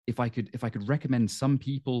if I could recommend some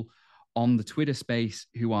people on the Twitter space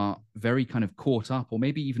who are very kind of caught up or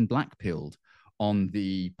maybe even black pilled on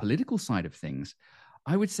the political side of things,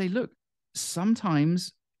 I would say, look,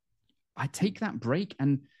 sometimes I take that break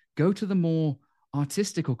and go to the more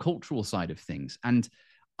artistic or cultural side of things and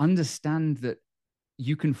understand that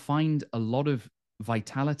you can find a lot of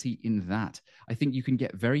vitality in that. I think you can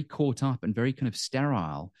get very caught up and very kind of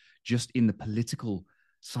sterile just in the political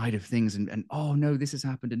side of things and oh no, this has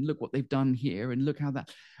happened and look what they've done here and look how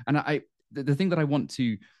that. And the thing that I want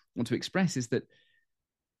to express is that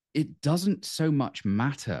it doesn't so much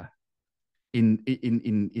matter in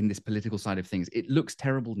this political side of things. It looks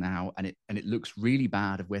terrible now and it looks really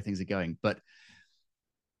bad of where things are going, but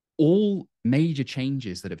all major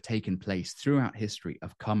changes that have taken place throughout history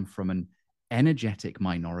have come from an energetic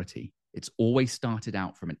minority. It's always started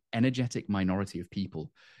out from an energetic minority of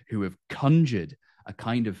people who have conjured a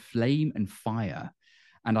kind of flame and fire.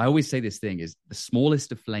 And I always say this thing is the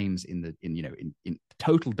smallest of flames in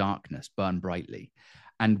total darkness burn brightly.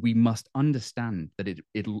 And we must understand that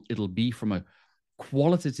it'll be from a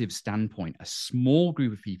qualitative standpoint, a small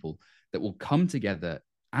group of people that will come together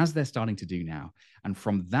as they're starting to do now. And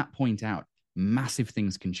from that point out, massive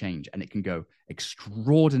things can change and it can go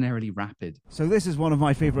extraordinarily rapid. So this is one of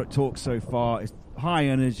my favorite talks so far. It's high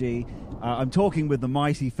energy. I'm talking with the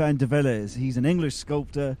mighty Fen De Villers. He's an English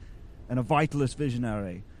sculptor and a vitalist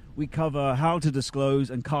visionary. We cover how to disclose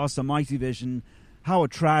and cast a mighty vision, how a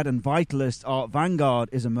trad and vitalist art vanguard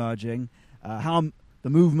is emerging, how the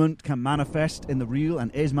movement can manifest in the real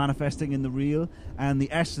and is manifesting in the real, and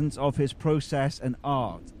the essence of his process and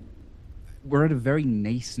art. We're at a very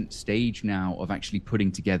nascent stage now of actually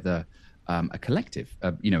putting together a collective,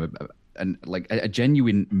 a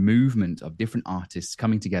genuine movement of different artists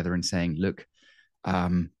coming together and saying, look,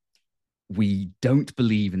 we don't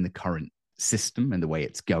believe in the current system and the way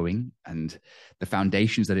it's going, and the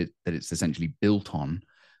foundations that it's essentially built on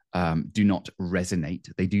do not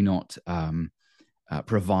resonate. They do not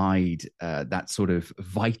provide that sort of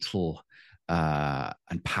vital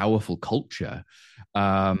and powerful culture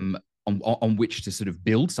on which to sort of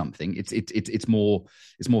build something. It's more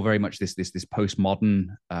very much this postmodern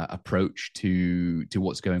approach to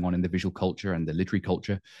what's going on in the visual culture and the literary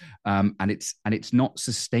culture, and it's not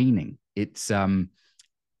sustaining. It's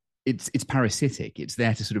parasitic. It's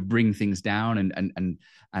there to sort of bring things down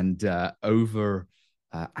and over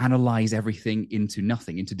analyze everything into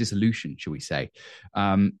nothing, into dissolution, shall we say?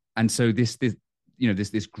 And so this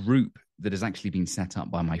group that has actually been set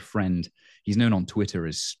up by my friend. He's known on Twitter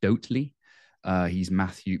as Stotely. He's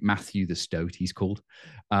Matthew the Stoat, he's called.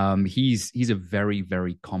 He's a very,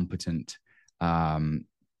 very competent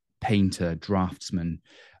painter, draftsman.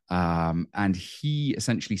 And he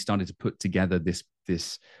essentially started to put together this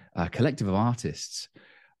collective of artists.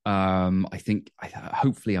 I think,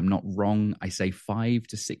 hopefully I'm not wrong, I say 5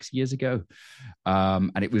 to 6 years ago.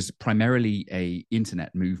 And it was primarily a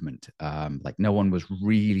internet movement. Like no one was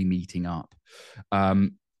really meeting up.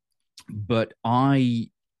 But I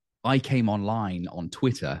came online on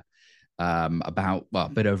Twitter about a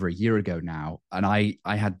bit over a year ago now. And I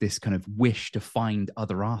had this kind of wish to find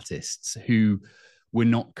other artists who were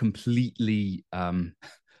not completely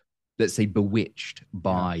let's say bewitched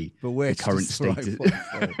by the current status.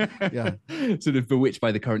 Sort of bewitched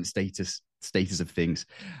by the current status of things.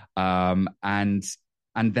 And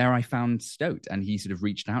there I found Stoat, and he sort of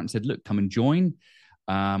reached out and said, look, come and join.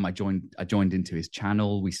 I joined into his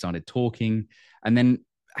channel. We started talking, and then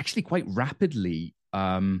actually quite rapidly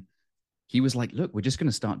he was like, look, we're just going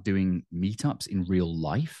to start doing meetups in real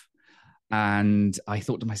life. And I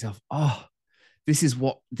thought to myself, oh, this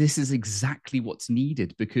is exactly what's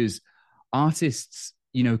needed, because artists,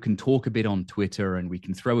 can talk a bit on Twitter and we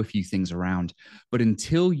can throw a few things around, but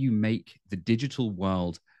until you make the digital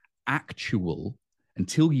world actual,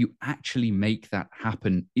 until you actually make that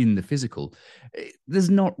happen in the physical, there's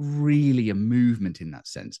not really a movement in that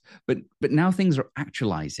sense. But now things are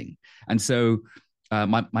actualizing. And so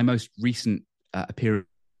my most recent appearance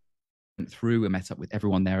through, I met up with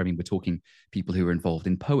everyone there. I mean, we're talking people who are involved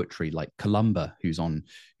in poetry, like Columba, who's on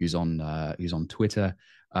Twitter.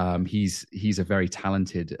 He's a very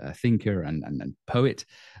talented thinker and poet,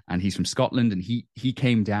 and he's from Scotland. And he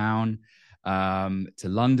came down to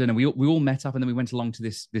London, and we all met up, and then we went along to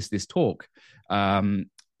this talk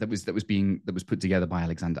that was put together by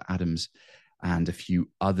Alexander Adams and a few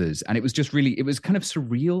others. And it was just really, it was kind of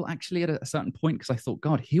surreal actually at a certain point, because I thought,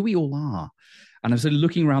 God, here we all are. And I'm sort of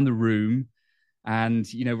looking around the room, and,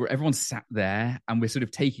 everyone's sat there, and we're sort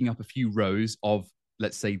of taking up a few rows of,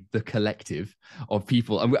 let's say, the collective of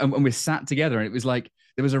people. And we're sat together, and it was like,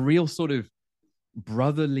 there was a real sort of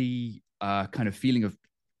brotherly kind of feeling of,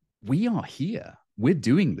 we are here, we're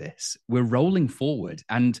doing this, we're rolling forward,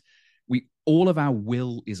 and all of our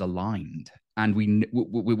will is aligned, and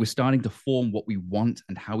we're starting to form what we want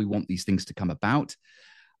and how we want these things to come about.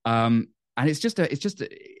 And it's just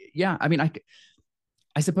yeah. I mean,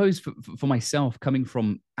 I suppose for myself, coming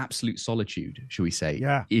from absolute solitude, shall we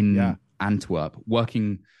say, in Antwerp,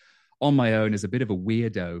 working on my own as a bit of a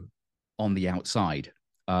weirdo on the outside,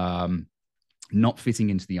 not fitting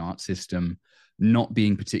into the art system, not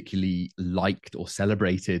being particularly liked or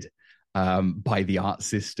celebrated by the art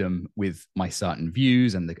system with my certain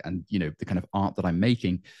views and the kind of art that I'm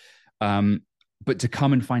making. But to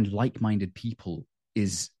come and find like-minded people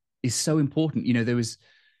is so important. You know, there was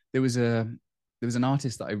an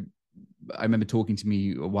artist that I remember talking to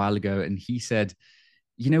me a while ago, and he said,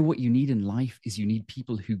 you know, what you need in life is you need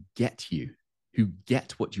people who get you, who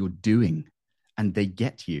get what you're doing, and they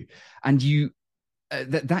get you. And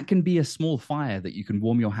that can be a small fire that you can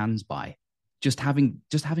warm your hands by, just having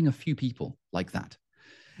a few people like that.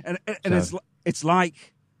 And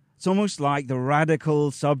it's almost like the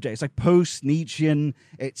radical subject. It's like post-Nietzschean.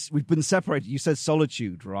 We've been separated. You said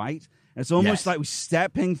solitude, right? And it's almost like we're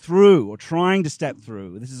stepping through or trying to step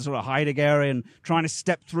through. This is sort of Heideggerian, trying to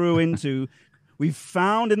step through into. We've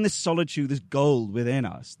found in this solitude this gold within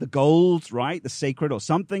us. The gold, right? The sacred, or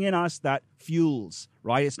something in us that fuels,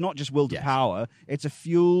 right? It's not just will to power. It's a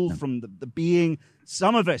fuel from the being.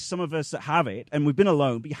 Some of us that have it, and we've been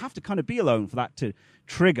alone, but you have to kind of be alone for that to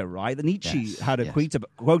trigger, right? The Nietzsche had a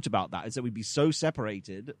quote about that, is that we'd be so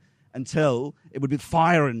separated until it would be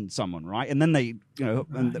fire in someone, right? And then they,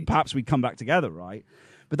 and perhaps we'd come back together, right?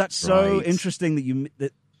 But that's so interesting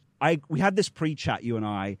that we had this pre-chat, you and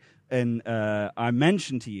I, and I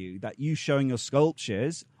mentioned to you that you showing your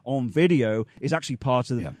sculptures on video is actually part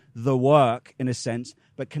of the work in a sense,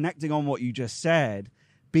 but connecting on what you just said,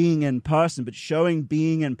 being in person, but showing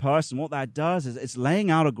being in person, what that does is it's laying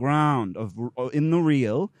out a ground in the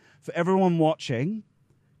real for everyone watching.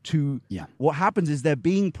 What happens is they're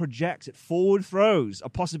being projected, forward throws a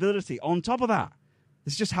possibility on top of that.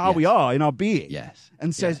 It's just how we are in our being.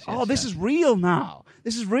 And says, this is real now.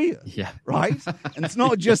 This is real. Right? And it's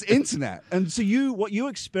not just internet. And so what you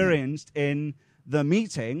experienced in the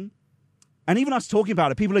meeting, and even us talking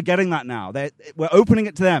about it, people are getting that now. We're opening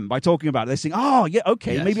it to them by talking about it. They're saying,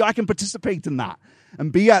 maybe I can participate in that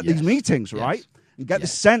and be at these meetings, right? And get the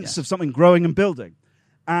sense of something growing and building.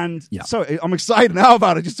 And so I'm excited now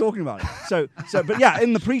about it, just talking about it. But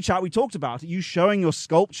in the pre-chat, we talked about it, you showing your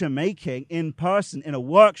sculpture making in person, in a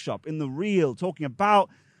workshop, in the real, talking about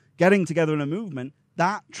getting together in a movement.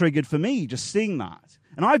 That triggered for me, just seeing that.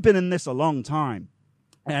 And I've been in this a long time.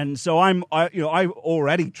 And so I'm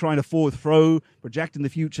already trying to forward throw, project in the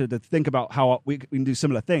future to think about how we can do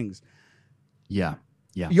similar things.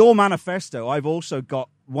 Your manifesto, I've also got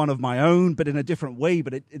one of my own, but in a different way.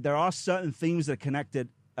 But there are certain themes that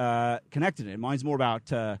are connected in it. Mine's more about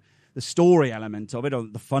the story element of it, or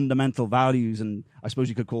the fundamental values, and I suppose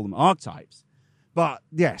you could call them archetypes. But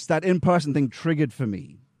yes, that in-person thing triggered for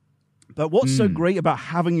me. But what's so great about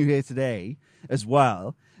having you here today as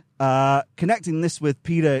well, connecting this with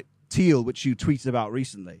Peter Thiel, which you tweeted about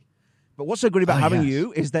recently. But what's so great about having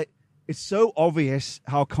you is that it's so obvious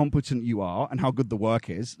how competent you are and how good the work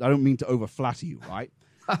is. I don't mean to over-flatter you, right?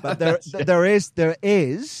 But there is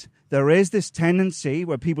this tendency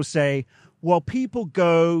where people say, well, people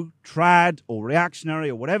go trad or reactionary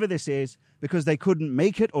or whatever this is because they couldn't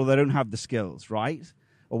make it or they don't have the skills, right?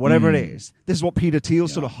 Or whatever it is. This is what Peter Thiel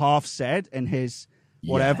sort of half said in his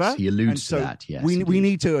whatever. Yes, he alludes to that, yes. We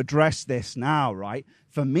need to address this now, right?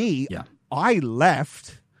 For me, I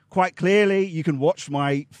left quite clearly. You can watch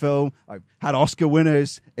my film. I've had Oscar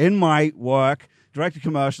winners in my work, directed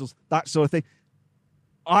commercials, that sort of thing.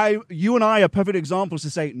 You and I are perfect examples to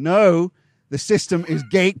say, no, the system is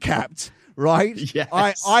gate-capped, right? Yes,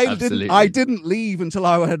 I didn't leave until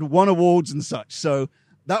I had won awards and such. So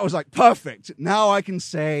that was like perfect. Now I can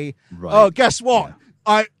say, guess what?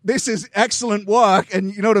 This is excellent work,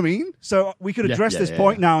 and you know what I mean? So we could address this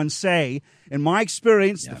point now and say, in my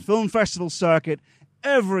experience, the film festival circuit,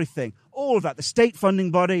 everything, all of that, the state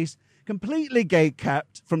funding bodies, completely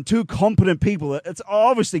gate-capped from two competent people. It's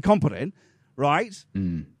obviously competent, right?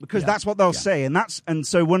 Because that's what they'll say. And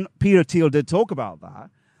so when Peter Thiel did talk about that,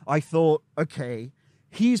 I thought, okay,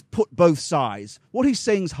 he's put both sides. What he's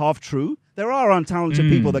saying is half true. There are untalented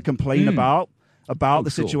people that complain about the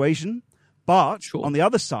situation. But on the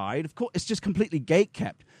other side, of course, it's just completely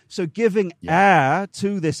gate-kept. So giving air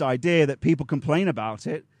to this idea that people complain about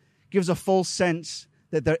it gives a false sense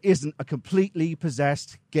that there isn't a completely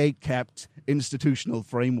possessed, gate-kept institutional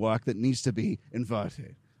framework that needs to be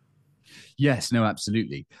inverted. Yes, no,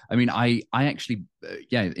 absolutely. I mean, I actually,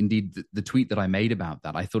 yeah, indeed, the tweet that I made about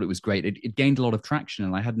that, I thought it was great. It gained a lot of traction,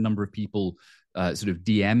 and I had a number of people sort of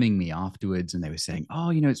DMing me afterwards, and they were saying,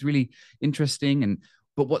 "Oh, it's really interesting, and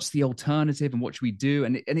but what's the alternative, and what should we do?"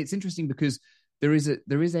 And it's interesting because there's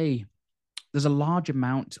a large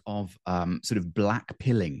amount of sort of black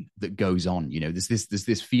pilling that goes on. There's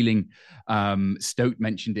this feeling. Stote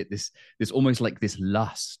mentioned it. This almost like this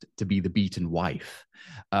lust to be the beaten wife,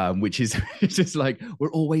 which is it's just like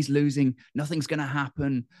we're always losing. Nothing's going to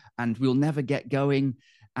happen, and we'll never get going.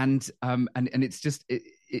 And it's just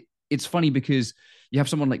it's funny because you have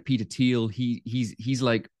someone like Peter Thiel. He's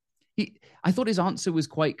like I thought his answer was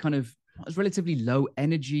quite kind of. It was relatively low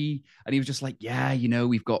energy, and he was just like, "Yeah,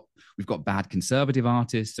 we've got bad conservative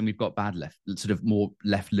artists, and we've got bad left, sort of more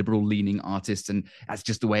left liberal leaning artists, and that's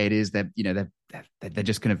just the way it is. They're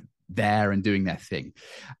just kind of there and doing their thing."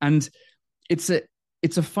 And it's a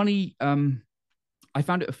funny. I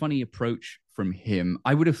found it a funny approach from him.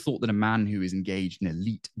 I would have thought that a man who is engaged in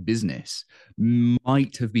elite business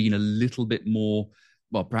might have been a little bit more.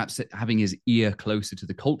 Well, perhaps having his ear closer to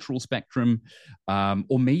the cultural spectrum,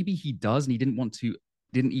 or maybe he does, and he didn't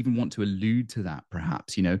even want to allude to that.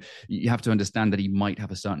 Perhaps you have to understand that he might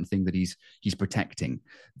have a certain thing that he's protecting.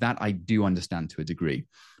 That I do understand to a degree,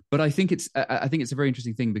 but I think it's a very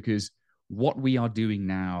interesting thing because what we are doing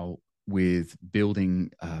now with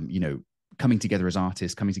building, coming together as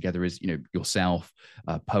artists, coming together as yourself,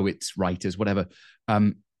 poets, writers, whatever.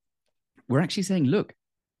 We're actually saying, look,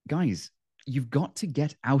 guys. You've got to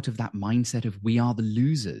get out of that mindset of we are the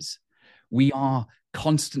losers. We are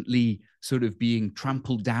constantly sort of being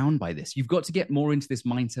trampled down by this. You've got to get more into this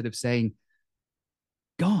mindset of saying,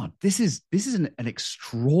 God, this is an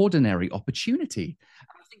extraordinary opportunity.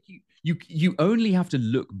 And I think you only have to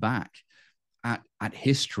look back at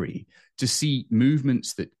history to see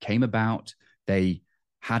movements that came about. They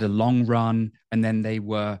had a long run, and then they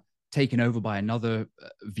were taken over by another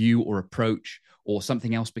view or approach, or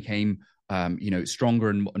something else became stronger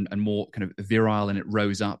and more kind of virile, and it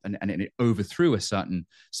rose up and it overthrew a certain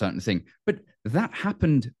thing. But that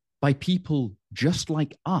happened by people just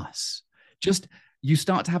like us. Just you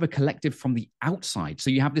start to have a collective from the outside. So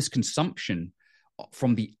you have this consumption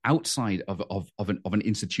from the outside of an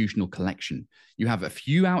institutional collection. You have a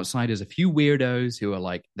few outsiders, a few weirdos who are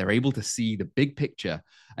like, they're able to see the big picture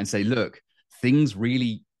and say, look, things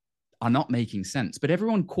really are not making sense. But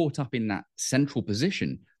everyone caught up in that central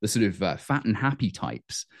position, the sort of fat and happy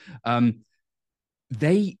types,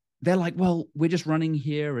 they're like, well, we're just running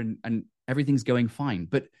here and everything's going fine.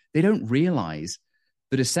 But they don't realize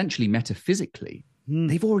that essentially metaphysically,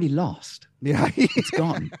 they've already lost. Yeah. It's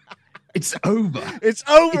gone. It's over. It's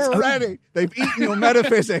over already. They've eaten your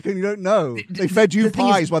metaphysic and you don't know. They fed you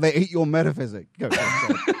pies while they ate your metaphysic. Go.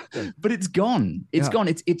 But it's gone. It's gone.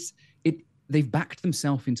 They've backed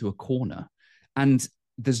themselves into a corner, and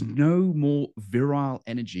there's no more virile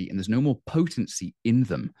energy and there's no more potency in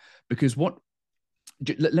them. Because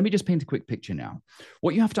let me just paint a quick picture now.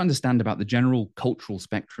 What you have to understand about the general cultural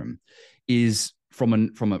spectrum is from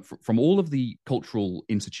all of the cultural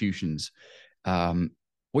institutions,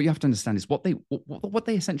 what you have to understand is what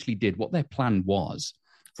they essentially did, what their plan was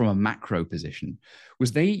from a macro position,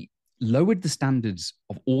 was they lowered the standards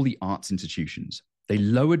of all the arts institutions. They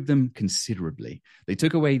lowered them considerably. They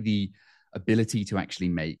took away the ability to actually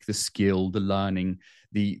make, the skill, the learning,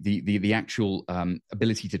 the actual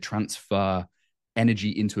ability to transfer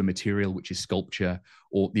energy into a material, which is sculpture,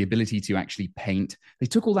 or the ability to actually paint. They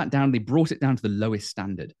took all that down. They brought it down to the lowest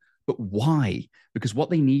standard. But why? Because what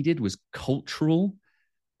they needed was cultural,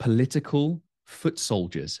 political foot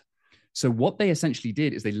soldiers. So what they essentially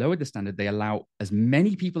did is they lowered the standard. They allow as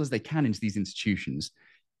many people as they can into these institutions.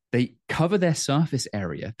 They cover their surface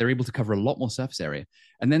area. They're able to cover a lot more surface area.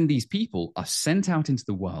 And then these people are sent out into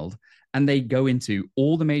the world, and they go into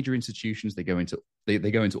all the major institutions. They go into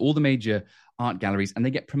all the major art galleries, and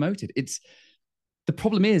they get promoted. The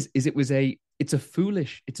problem is it's a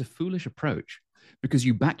foolish approach, because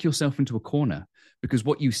you back yourself into a corner, because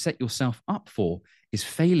what you set yourself up for is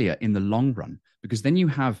failure in the long run, because then you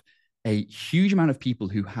have a huge amount of people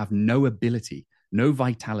who have no ability, no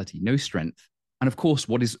vitality, no strength. And of course,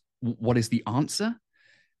 what is the answer?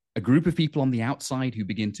 A group of people on the outside who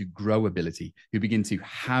begin to grow ability, who begin to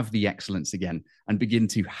have the excellence again, and begin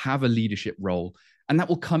to have a leadership role. And that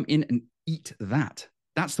will come in and eat that.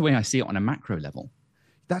 That's the way I see it on a macro level.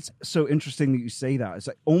 That's so interesting that you say that. It's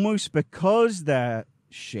like almost because they're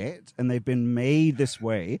shit and they've been made this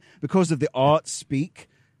way, because of the art speak,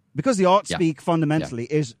 because the art Yeah. speak fundamentally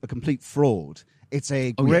is a complete fraud. It's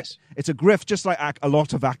a Oh, yes. It's a grift, just like a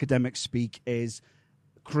lot of academic speak is.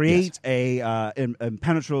 Create a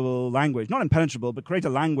impenetrable language, not impenetrable, but create a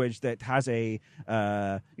language that has a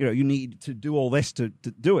you need to do all this to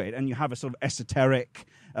do it, and you have a sort of esoteric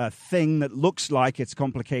thing that looks like it's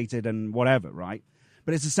complicated and whatever, right?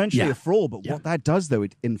 But it's essentially a fraud. But what that does, though,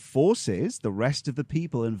 it enforces the rest of the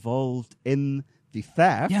people involved in the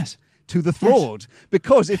theft to the fraud.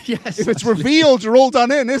 Because if it's revealed, you're all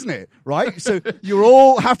done in, isn't it? Right? So you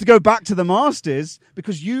all have to go back to the masters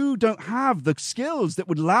because you don't have the skills that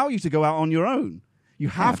would allow you to go out on your own. You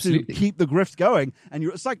have to keep the grift going, and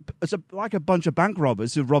it's like a bunch of bank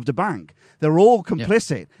robbers who've robbed a bank. They're all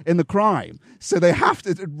complicit in the crime, so they have to.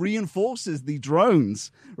 It reinforces the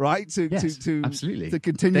drones, right? To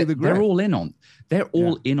continue the grift. They're all in on. They're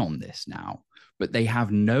all in on this now, but they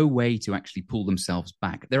have no way to actually pull themselves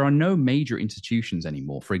back. There are no major institutions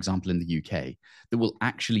anymore, for example, in the UK, that will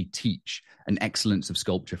actually teach an excellence of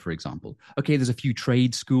sculpture, for example. Okay, there's a few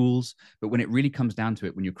trade schools, but when it really comes down to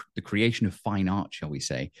it, when you're the creation of fine art, shall we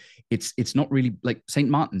say, it's not really like St.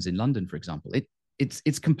 Martin's in London, for example.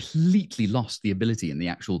 It's completely lost the ability and the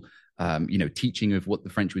actual teaching of what the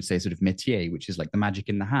French would say sort of métier, which is like the magic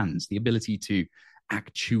in the hands, the ability to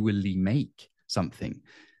actually make something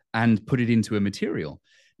and put it into a material.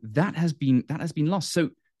 That has been lost. So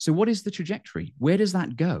what is the trajectory? Where does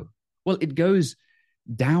that go? Well, it goes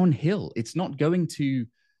downhill. It's not going to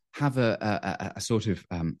have a sort of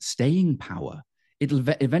staying power. It'll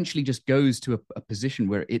eventually just goes to a position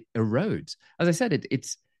where it erodes. As I said,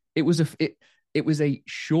 it was a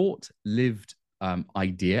short-lived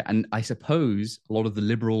idea, and I suppose a lot of the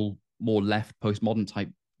liberal, more left,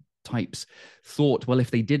 postmodern types thought, well,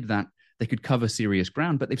 if they did that, they could cover serious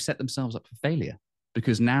ground, but they've set themselves up for failure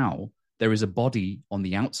because now there is a body on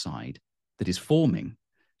the outside that is forming,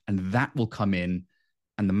 and that will come in.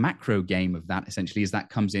 And the macro game of that essentially is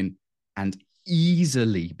that comes in and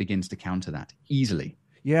easily begins to counter that easily.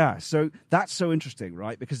 Yeah, so that's so interesting,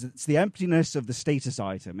 right? Because it's the emptiness of the status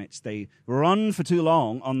item. It's they run for too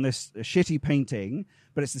long on this shitty painting,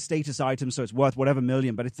 but it's the status item, so it's worth whatever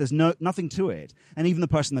million, but there's nothing to it. And even the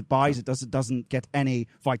person that buys it doesn't get any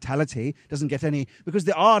vitality, doesn't get any, because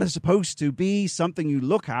the art is supposed to be something you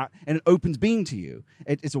look at and it opens being to you.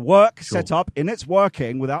 It's a work set up in its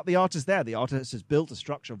working without the artist there. The artist has built a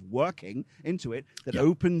structure of working into it that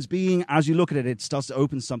opens being as you look at it. It starts to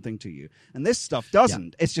open something to you. And this stuff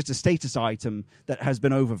doesn't. It's just a status item that has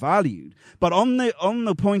been overvalued. But on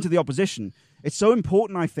the point of the opposition, it's so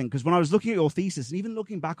important, I think, because when I was looking at your thesis and even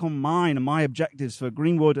looking back on mine and my objectives for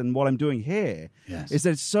Greenwood and what I'm doing here, is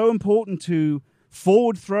that it's so important to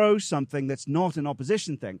forward throw something that's not an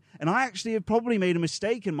opposition thing. And I actually have probably made a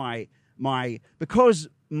mistake in my because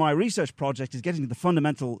my research project is getting to the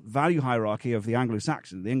fundamental value hierarchy of the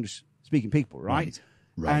Anglo-Saxon, the English-speaking people, right?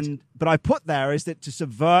 But I put there is that to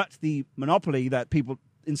subvert the monopoly that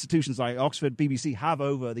institutions like Oxford, BBC have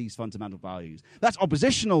over these fundamental values. That's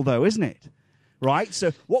oppositional, though, isn't it? Right?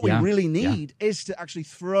 So what we really need is to actually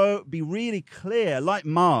be really clear, like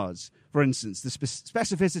Mars, for instance. The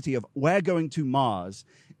specificity of we're going to Mars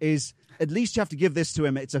is, at least you have to give this to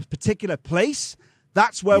him. It's a particular place.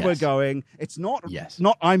 That's where we're going. It's not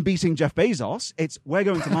I'm beating Jeff Bezos. It's we're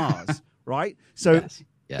going to Mars, right? So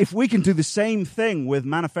if we can do the same thing with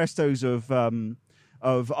manifestos of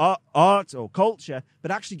art or culture, but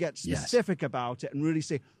actually get specific about it and really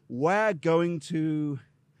say, we're going to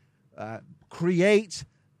create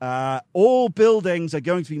all buildings are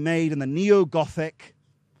going to be made in the neo-Gothic.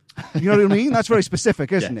 You know what I mean? That's very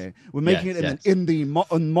specific, isn't it? We're making it in the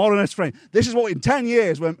modernist frame. This is what in 10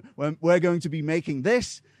 years when we're going to be making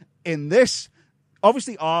this in this.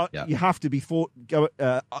 Obviously, art, you have to be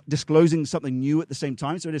disclosing something new at the same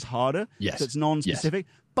time, so it is harder. So it's non-specific.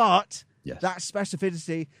 But that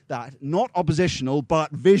specificity, that not oppositional,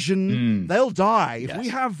 but vision, they'll die. If we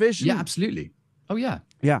have vision. Yeah, absolutely. Oh, yeah.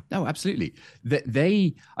 Yeah. No, absolutely.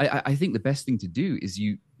 I think the best thing to do is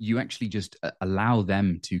you actually just allow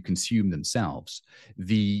them to consume themselves.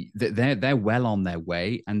 They're well on their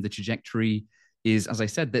way, and the trajectory is, as I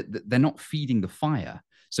said, that they're not feeding the fire.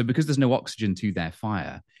 So because there's no oxygen to their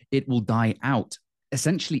fire, it will die out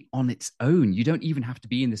essentially on its own. You don't even have to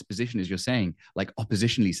be in this position, as you're saying, like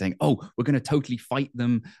oppositionally saying, oh, we're going to totally fight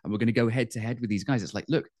them and we're going to go head to head with these guys. It's like,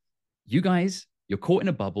 look, you guys, you're caught in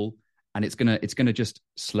a bubble, and it's gonna just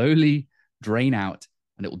slowly drain out,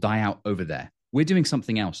 and it will die out over there. We're doing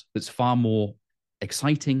something else that's far more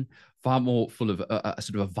exciting, far more full of a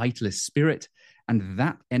sort of a vitalist spirit, and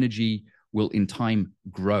that energy will in time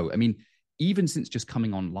grow. I mean, even since just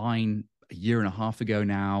coming online a year and a half ago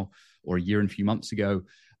now, or a year and a few months ago,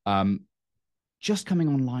 Just coming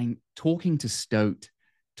online, talking to Stoat,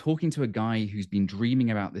 talking to a guy who's been dreaming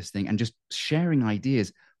about this thing and just sharing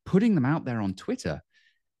ideas, putting them out there on Twitter.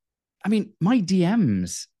 I mean, my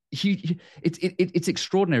DMs, it's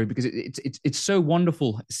extraordinary because it's so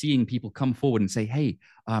wonderful seeing people come forward and say, hey,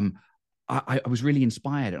 I was really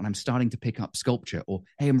inspired and I'm starting to pick up sculpture, or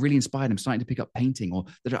hey, I'm really inspired, I'm starting to pick up painting, or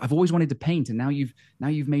that I've always wanted to paint and now you've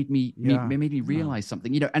made me realize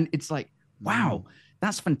something, and it's like, wow,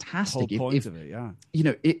 that's fantastic. The whole point of it, yeah.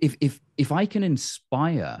 If I can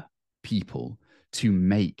inspire people to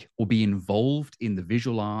make or be involved in the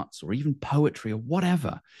visual arts or even poetry or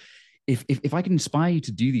whatever, if I can inspire you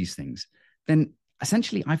to do these things, then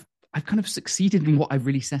essentially I've kind of succeeded in what I've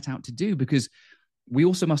really set out to do, because we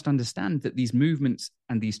also must understand that these movements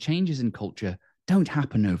and these changes in culture don't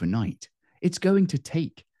happen overnight. It's going to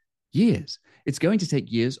take years. It's going to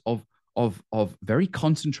take years of very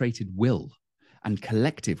concentrated will and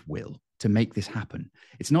collective will to make this happen.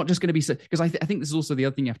 It's not just going to be so, because I think this is also the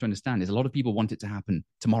other thing you have to understand is a lot of people want it to happen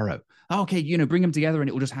tomorrow. Oh, okay, bring them together and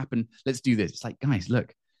it will just happen. Let's do this. It's like, guys,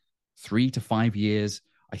 look, 3 to 5 years,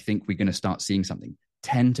 I think we're going to start seeing something.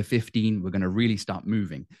 10 to 15, we're going to really start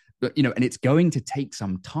moving. But, and it's going to take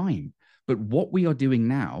some time. But what we are doing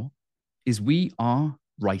now is we are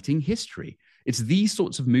writing history. It's these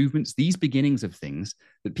sorts of movements, these beginnings of things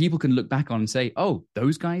that people can look back on and say, oh,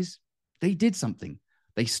 those guys, they did something.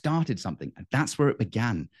 They started something. And that's where it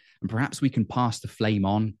began. And perhaps we can pass the flame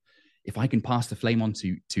on. If I can pass the flame on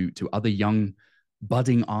to other young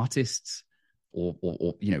budding artists or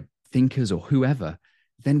thinkers or whoever,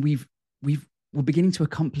 then we're beginning to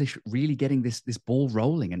accomplish really getting this ball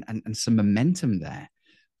rolling and some momentum there.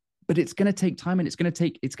 But it's going to take time, and it's going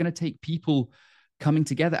to take people coming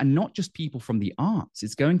together, and not just people from the arts.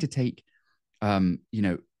 It's going to take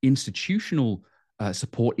institutional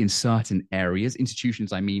support in certain areas.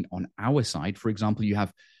 Institutions, I mean, on our side. For example, you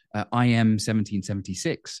have IM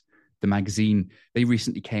 1776, the magazine. They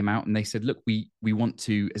recently came out and they said, look, we want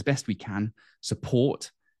to, as best we can,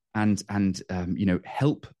 support and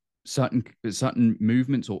help certain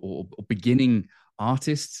movements or beginning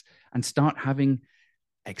artists, and start having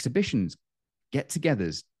exhibitions,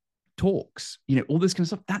 get-togethers, talks, all this kind of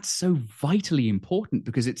stuff. That's so vitally important,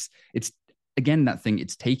 because it's again that thing.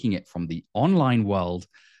 It's taking it from the online world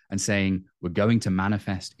and saying we're going to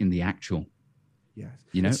manifest in the actual.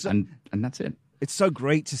 Yes, and that's it. It's so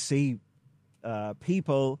great to see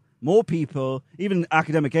more people, even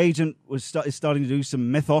Academic Agent is starting to do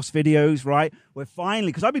some mythos videos, right? We're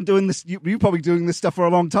finally, because I've been doing this, you're probably doing this stuff for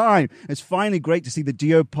a long time. It's finally great to see the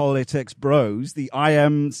geopolitics bros, the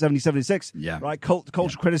IM 7076, right? Cultural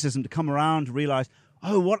criticism, to come around to realize,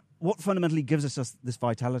 what fundamentally gives us this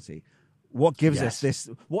vitality? What gives us this?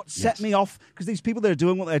 What set me off? Because these people that are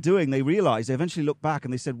doing what they're doing, they realize, they eventually look back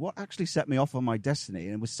and they said, what actually set me off on my destiny?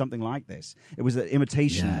 And it was something like this. It was an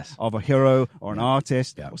imitation of a hero or an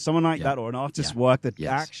artist or someone like that, or an artist's work that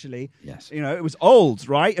actually, it was old,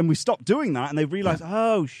 right? And we stopped doing that, and they realized,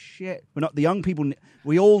 oh shit, we're not the young people.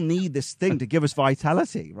 We all need this thing to give us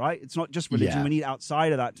vitality, right? It's not just religion. We need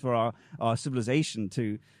outside of that for our civilization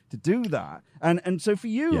to do that. And so for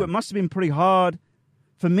you, it must have been pretty hard.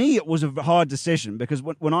 For me, it was a hard decision, because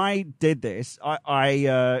when I did this,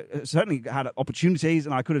 I certainly had opportunities,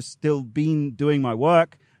 and I could have still been doing my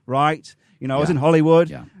work, right? I was in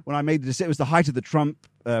Hollywood when I made the decision. It was the height of the Trump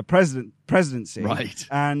presidency, right?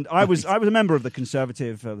 And I was a member of the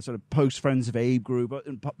conservative sort of post Friends of Abe group,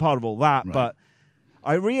 and part of all that. Right. But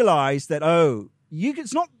I realized that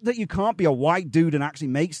it's not that you can't be a white dude and actually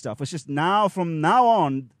make stuff. It's just from now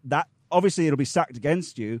on, that obviously it'll be stacked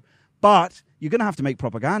against you. But you're going to have to make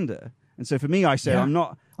propaganda. And so for me, I said, I'm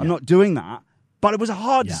not doing that. But it was a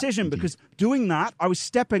hard decision, because doing that, I was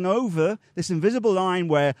stepping over this invisible line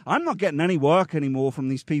where I'm not getting any work anymore from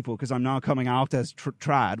these people, because I'm now coming out as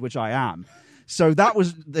trad, which I am. So that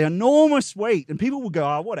was the enormous weight. And people would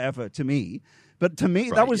go, whatever, to me. But to me,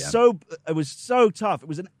 it was so tough. It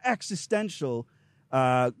was an existential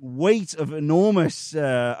weight of enormous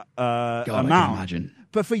amount. I can imagine.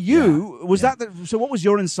 But for you, so what was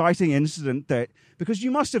your inciting incident that, because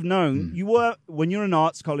you must have known, when you're in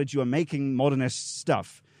arts college, you were making modernist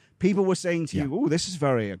stuff. People were saying to you, this is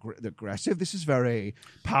very aggressive. This is very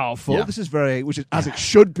powerful. This is very, which is as it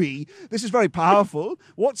should be. This is very powerful.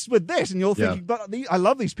 What's with this? And you're thinking, but I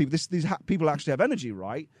love these people. These people actually have energy,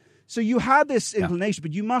 right? So you had this inclination,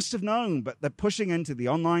 but you must have known, but they're pushing into the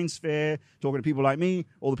online sphere, talking to people like me,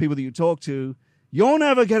 all the people that you talk to. You're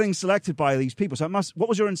never getting selected by these people. So what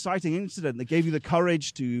was your inciting incident that gave you the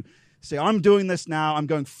courage to say, I'm doing this now, I'm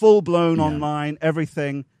going full-blown online,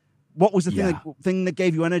 everything? What was the thing that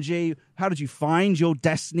gave you energy? How did you find your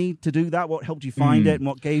destiny to do that? What helped you find it, and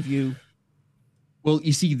what gave you? Well,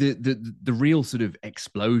 you see, the real sort of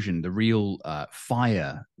explosion, the real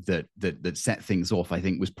fire that set things off, I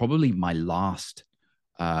think, was probably my last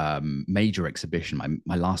major exhibition,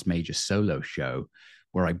 my last major solo show,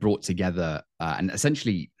 where I brought together and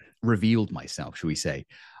essentially revealed myself, shall we say.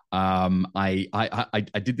 I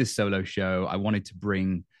did this solo show. I wanted to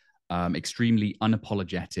bring extremely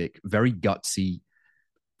unapologetic, very gutsy,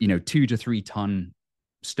 2 to 3 ton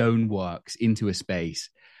stoneworks into a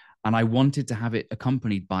space. And I wanted to have it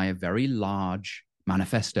accompanied by a very large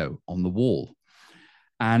manifesto on the wall.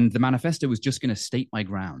 And the manifesto was just going to state my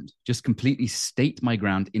ground, just completely state my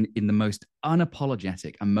ground in the most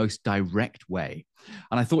unapologetic and most direct way.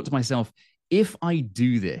 And I thought to myself, if I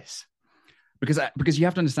do this, because you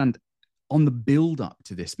have to understand, on the build up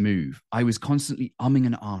to this move, I was constantly umming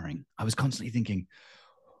and ahhing. I was constantly thinking,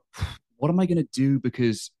 what am I going to do?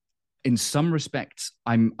 Because in some respects,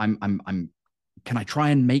 can I try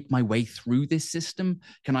and make my way through this system?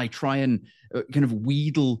 Can I try and kind of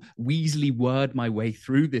weaselly word my way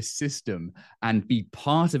through this system and be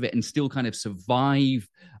part of it and still kind of survive,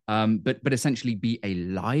 but essentially be a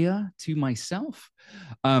liar to myself?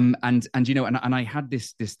 And I had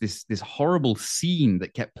this horrible scene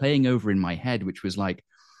that kept playing over in my head, which was like,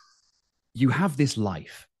 you have this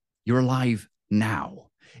life, you're alive now.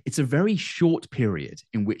 It's a very short period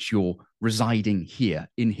in which you're residing here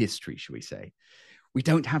in history, shall we say. We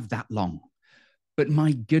don't have that long. But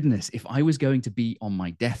my goodness, if I was going to be on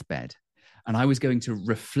my deathbed and I was going to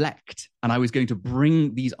reflect and I was going to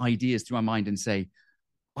bring these ideas to my mind and say,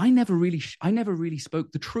 I never really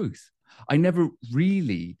spoke the truth. I never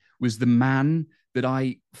really was the man that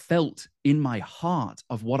I felt in my heart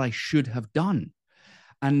of what I should have done.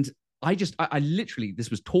 And I literally, this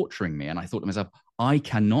was torturing me. And I thought to myself, I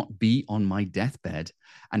cannot be on my deathbed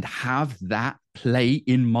and have that play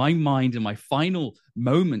in my mind in my final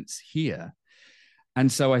moments here.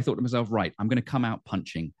 And so I thought to myself, right, I'm going to come out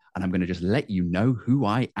punching and I'm going to just let you know who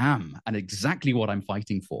I am and exactly what I'm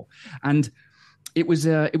fighting for. And it was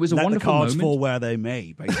a Let wonderful the cards moment. fall where they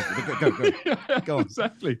may, basically. Go on.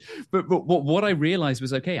 Exactly. But what I realized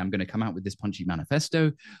was, okay, I'm going to come out with this punchy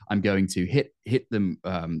manifesto. I'm going to hit them,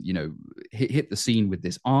 hit the scene with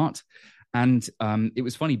this art. And it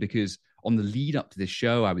was funny because on the lead up to this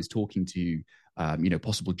show, I was talking to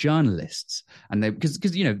possible journalists, and because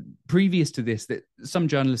previous to this, that some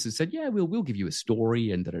journalists had said, yeah, we'll give you a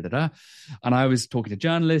story and da da da da. And I was talking to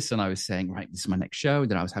journalists and I was saying, right, this is my next show.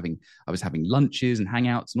 And then I was having lunches and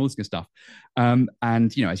hangouts and all this kind of stuff. And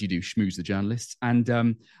as you do, schmooze the journalists. And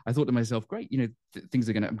I thought to myself, great, I'm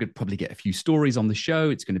going to probably get a few stories on the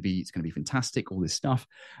show. It's going to be fantastic, all this stuff.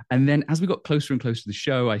 And then as we got closer and closer to the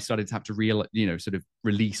show, I started to have to sort of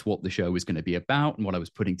release what the show was going to be about and what I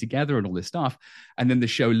was putting together and all this stuff. And then the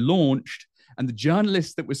show launched, and the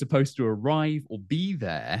journalists that were supposed to arrive or be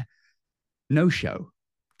there, no show.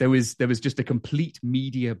 There was just a complete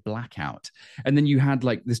media blackout. And then you had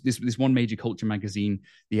like this one major culture magazine.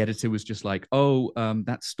 The editor was just like,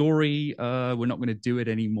 that story, we're not going to do it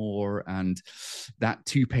anymore. And that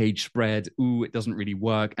 2-page spread, it doesn't really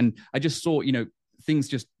work. And I just saw, things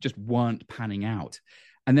just weren't panning out.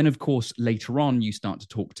 And then, of course, later on, you start to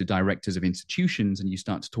talk to directors of institutions and you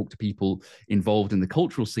start to talk to people involved in the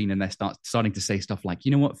cultural scene, and they're starting to say stuff like,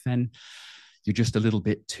 you know what, Fen, you're just a little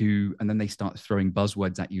bit too, and then they start throwing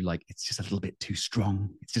buzzwords at you like, it's just a little bit too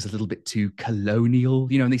strong. It's just a little bit too colonial,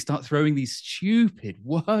 and they start throwing these stupid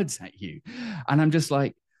words at you. And I'm just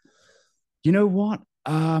like, you know what?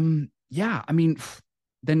 Yeah, I mean,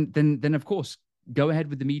 then of course, go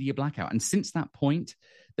ahead with the media blackout. And since that point,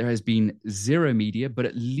 there has been zero media, but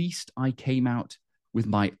at least I came out with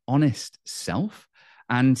my honest self.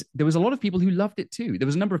 And there was a lot of people who loved it too. There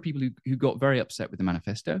was a number of people who got very upset with the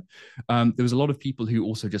manifesto. There was a lot of people who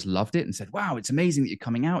also just loved it and said, wow, it's amazing that you're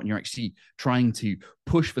coming out and you're actually trying to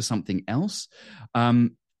push for something else.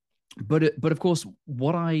 But of course,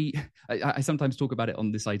 what I sometimes talk about it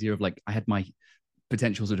on this idea of like, I had my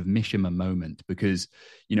potential sort of Mishima moment because,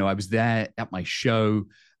 I was there at my show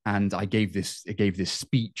and I gave this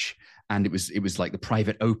speech, and it was like the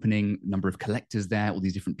private opening, number of collectors there, all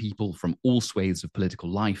these different people from all swathes of political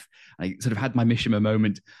life. I sort of had my Mishima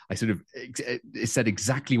moment. I sort of said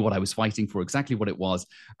exactly what I was fighting for, exactly what it was.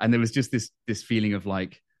 And there was just this feeling of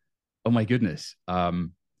like, oh my goodness. There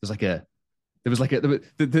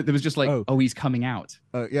was just like, he's coming out.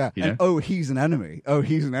 Yeah. And, he's an enemy.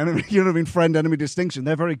 He's an enemy. You know what I mean? Friend-enemy distinction.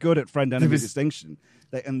 They're very good at friend-enemy distinction.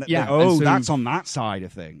 That's on that side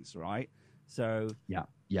of things, right? So yeah.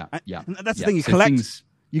 And that's the thing. You collect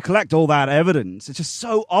you collect all that evidence. It's just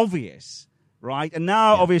so obvious, right? And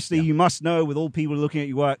now, obviously, you must know, with all people looking at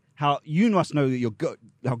your work, how you must know that you're good,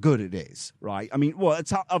 how good it is, right? I mean, well,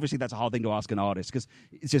 obviously that's a hard thing to ask an artist because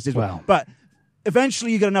it's just but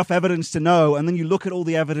eventually you get enough evidence to know, and then you look at all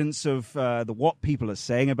the evidence of what people are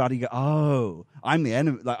saying about it. You go, oh, I'm the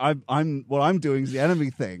enemy. Like I'm what I'm doing is the enemy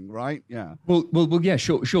thing, right? Yeah. Well, yeah,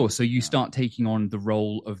 sure. So you start taking on the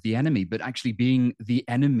role of the enemy, but actually being the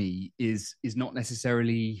enemy is not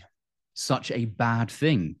necessarily such a bad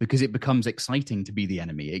thing, because it becomes exciting to be the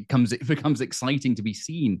enemy. It becomes exciting to be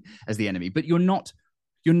seen as the enemy, but you're not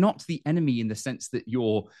the enemy in the sense that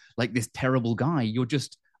you're like this terrible guy. You're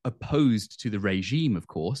just opposed to the regime, of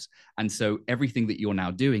course. And so everything that you're now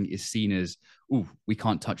doing is seen as, oh, we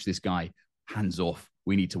can't touch this guy, hands off,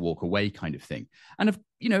 we need to walk away, kind of thing. And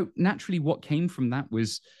naturally what came from that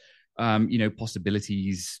was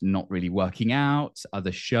possibilities not really working out,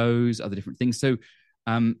 other shows, other different things. So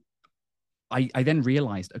I then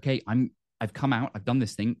realized, okay, I've come out, I've done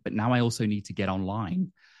this thing, but now I also need to get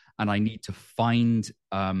online, and I need to find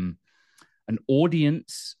an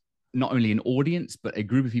audience, not only an audience, but a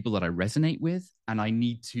group of people that I resonate with. And I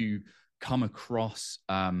need to come across,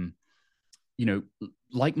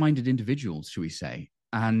 like-minded individuals, should we say.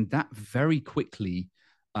 And that very quickly,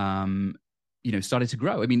 started to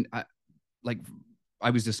grow. I mean, I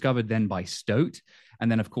was discovered then by Stoat. And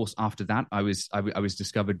then, of course, after that, I was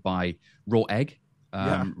discovered by Raw Egg,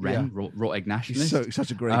 Raw Egg Nationalist. He's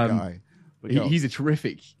such a great guy. He's a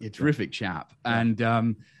terrific chap. Yeah.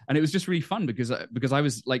 And it was just really fun because I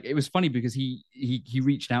was like, it was funny because he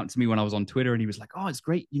reached out to me when I was on Twitter, and he was like, oh, it's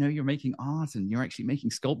great, you're making art and you're actually making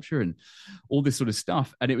sculpture and all this sort of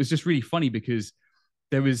stuff. And it was just really funny because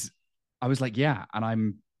I was like, yeah, and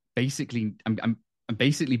I'm basically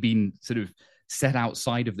being sort of set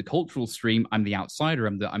outside of the cultural stream. I'm the outsider.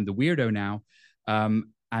 I'm the weirdo now.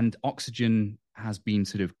 And oxygen has been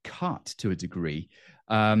sort of cut to a degree.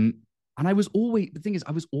 And I was always the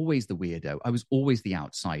weirdo. I was always the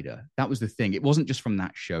outsider. That was the thing. It wasn't just from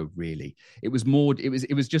that show, really. It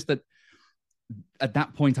was just that at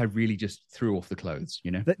that point, I really just threw off the clothes,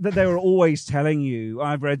 They were always telling you,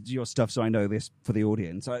 I've read your stuff, so I know this for the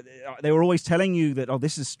audience. They were always telling you that, oh,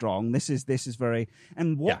 this is strong. This is very,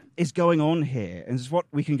 and what is going on here? And this is what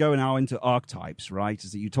we can go now into archetypes, right?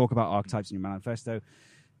 Is that you talk about archetypes in your manifesto.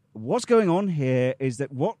 What's going on here is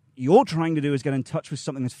that what you're trying to do is get in touch with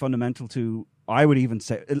something that's fundamental to, I would even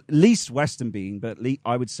say, at least Western being, but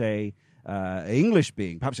I would say English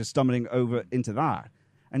being. Perhaps you're stumbling over into that.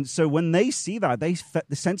 And so when they see that,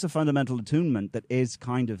 the sense of fundamental attunement that is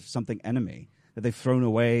kind of something enemy, that they've thrown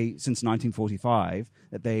away since 1945,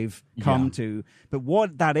 that they've come to. But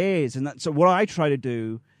what that is, so what I try to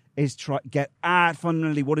do is get at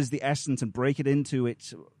fundamentally what is the essence and break it into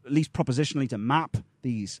its, at least propositionally, to map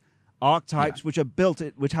these archetypes which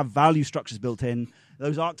have value structures built in.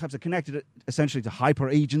 Those archetypes are connected essentially to hyper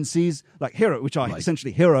agencies like hero, which are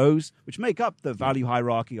essentially heroes, which make up the value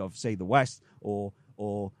hierarchy of, say, the West or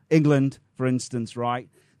England, for instance, right?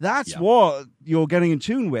 That's what you're getting in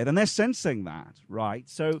tune with, and they're sensing that, right?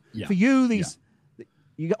 So for you,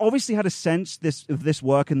 you obviously had a sense of this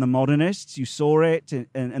work in the modernists. You saw it,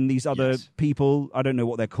 and these other people. I don't know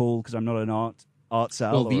what they're called because I'm not an art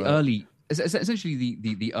cell. Well, essentially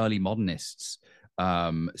the early modernists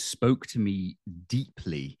spoke to me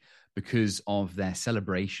deeply because of their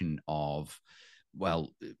celebration of,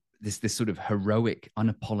 well, this sort of heroic,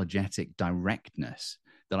 unapologetic directness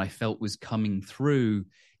that I felt was coming through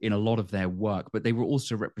in a lot of their work. But they were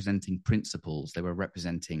also representing principles. They were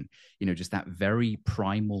representing, just that very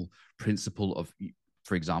primal principle of,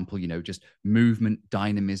 for example, just movement,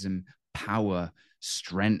 dynamism, power,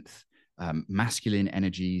 strength, masculine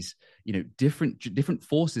energies, different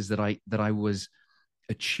forces that I was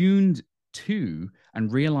attuned to,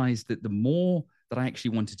 and realized that the more that I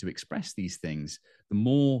actually wanted to express these things, the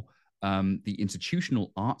more the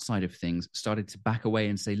institutional art side of things started to back away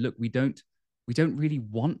and say, look, we don't really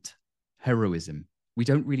want heroism. We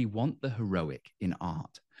don't really want the heroic in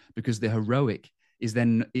art, because the heroic is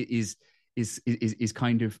kind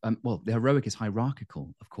of, the heroic is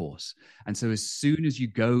hierarchical, of course. And so as soon as you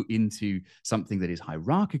go into something that is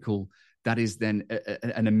hierarchical, that is then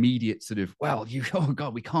an immediate sort of, oh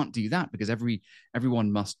God, we can't do that, because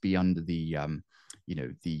everyone must be under the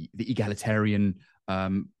egalitarian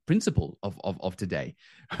principle of today.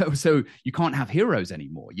 So you can't have heroes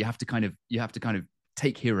anymore. You have to kind of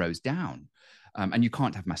take heroes down, and you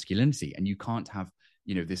can't have masculinity, and you can't have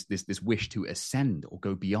this wish to ascend or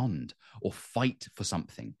go beyond or fight for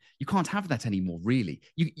something. You can't have that anymore, really.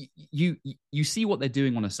 You see what they're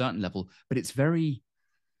doing on a certain level, but it's very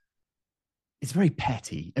it's very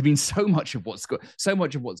petty. I mean, so much of what's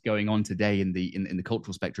going on today in the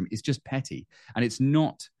cultural spectrum is just petty, and it's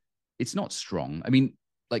not strong. I mean,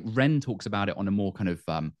 like Ren talks about it on a more kind of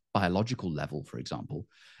biological level, for example,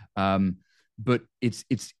 but it's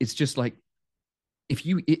just like if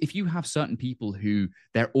you have certain people who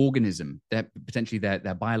their organism, their potentially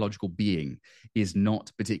their biological being is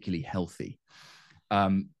not particularly healthy,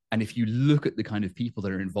 and if you look at the kind of people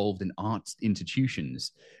that are involved in arts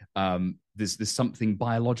institutions, there's something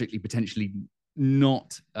biologically potentially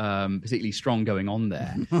not particularly strong going on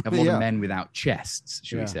there. You have a lot of men without chests,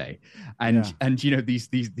 should we say? And you know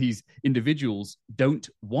these individuals don't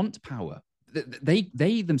want power.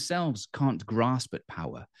 They themselves can't grasp at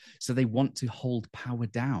power, so they want to hold power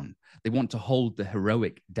down. They want to hold the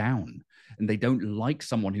heroic down, and they don't like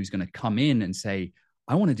someone who's going to come in and say,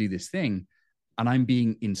 "I want to do this thing." And I'm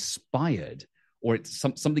being inspired, or it's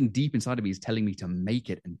something deep inside of me is telling me to make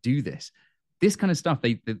it and do this. This kind of stuff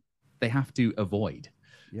they have to avoid.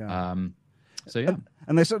 Yeah.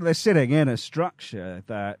 And they're sitting in a structure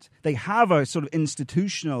that they have a sort of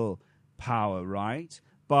institutional power, right?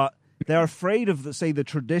 But they're afraid of the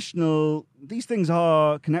traditional. These things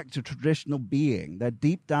are connected to traditional being. They're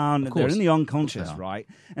deep down. They're in the unconscious, right?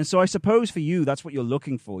 And so I suppose for you, that's what you're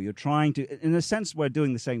looking for. You're trying to, in a sense, we're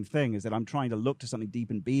doing the same thing. Is that I'm trying to look to something deep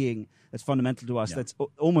in being that's fundamental to us. That's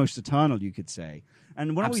almost eternal, you could say.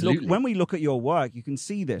 And when we look at your work, you can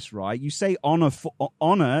see this, right? You say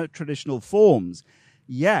honor traditional forms,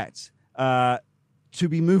 yet. To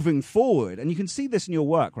be moving forward. And you can see this in your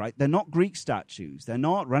work, right? They're not Greek statues. They're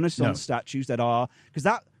not Renaissance statues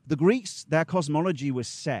because the Greeks, their cosmology was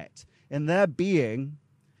set. In their being,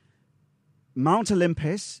 Mount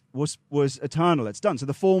Olympus was eternal. It's done. So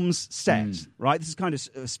the form's set, right? This is kind of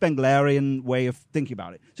a Spenglerian way of thinking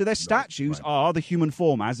about it. So their statues are the human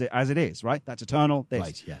form as it is, right? That's eternal. This.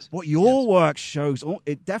 Right, yes. What your work shows,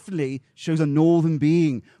 it definitely shows a northern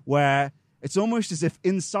being where it's almost as if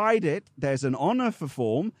inside it, there's an honor for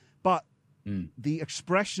form, but the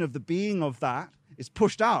expression of the being of that is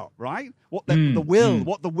pushed out, right? What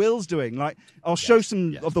the will's doing. Like, I'll show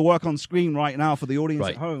some of the work on screen right now for the audience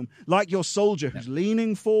at home, like your soldier who's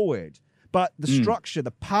leaning forward, but the structure, the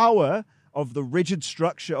power of the rigid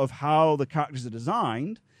structure of how the characters are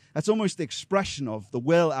designed, that's almost the expression of the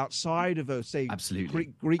will outside of a, say,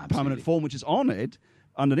 Greek permanent form, which is honored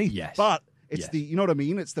underneath. Yes. But it's you know what I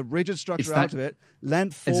mean? It's the rigid structure out of it,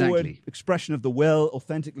 leant forward, expression of the will,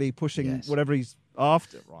 authentically pushing whatever he's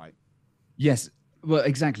after, right? Yes, well,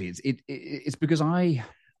 exactly. It's because I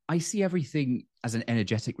see everything as an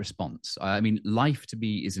energetic response. I mean, life to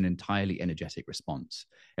me is an entirely energetic response.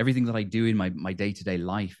 Everything that I do in my day-to-day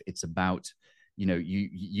life, it's about, you know,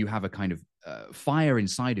 you have a kind of fire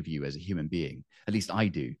inside of you as a human being. At least I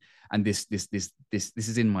do, and this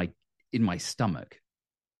is in my stomach.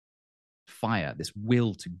 Fire, this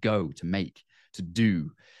will to go, to make, to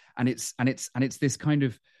do, and it's this kind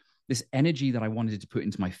of this energy that I wanted to put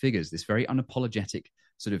into my figures, this very unapologetic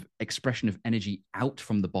sort of expression of energy out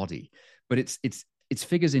from the body. But it's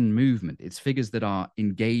figures in movement. It's figures that are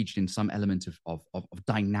engaged in some element of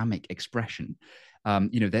dynamic expression.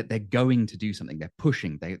 You know, they're going to do something. They're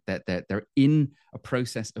pushing. They're in a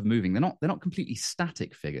process of moving. They're not completely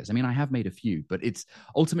static figures. I mean, I have made a few, but it's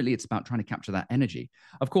about trying to capture that energy.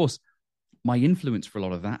 Of course, my influence for a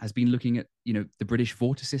lot of that has been looking at, you know, the British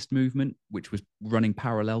Vorticist movement, which was running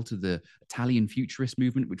parallel to the Italian Futurist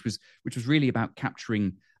movement, which was really about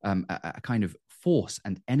capturing a kind of force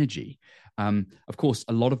and energy. Of course,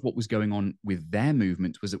 a lot of what was going on with their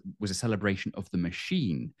movement was a celebration of the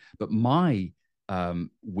machine. But my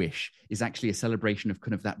wish is actually a celebration of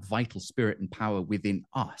kind of that vital spirit and power within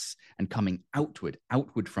us and coming outward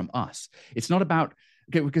from us. It's not about,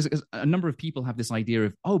 because a number of people have this idea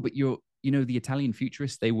of, but the Italian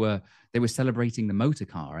futurists, they were celebrating the motor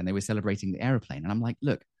car and they were celebrating the airplane. And I'm like,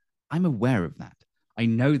 look, I'm aware of that. I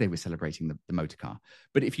know they were celebrating the motor car.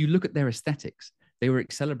 But if you look at their aesthetics, they were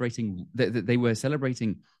celebrating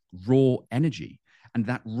raw energy. And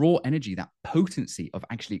that raw energy, that potency of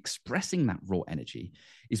actually expressing that raw energy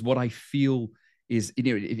is what I feel is, you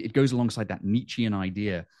know, it goes alongside that Nietzschean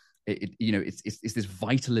idea. It's this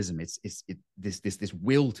vitalism. It's this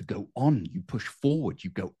will to go on. You push forward.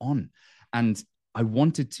 You go on. And I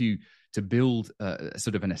wanted to build a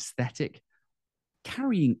sort of an aesthetic,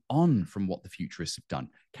 carrying on from what the futurists have done,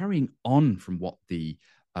 carrying on from what the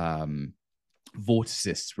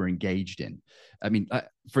vorticists were engaged in. I mean,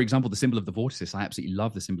 for example, the symbol of the vorticists, I absolutely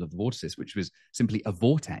love the symbol of the vorticists, which was simply a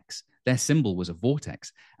vortex. Their symbol was a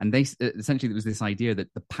vortex. And they essentially, there was this idea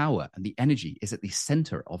that the power and the energy is at the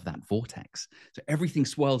center of that vortex. So everything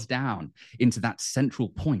swirls down into that central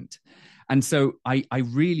point. And so I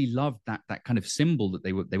really loved that kind of symbol that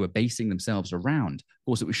they were basing themselves around. Of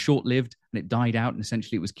course, it was short-lived and it died out, and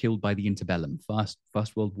essentially it was killed by the interbellum.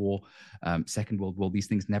 First World War, Second World War, these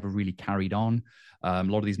things never really carried on. A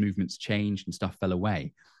lot of these movements changed and stuff fell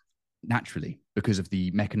away. Naturally, because of the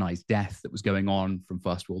mechanized death that was going on from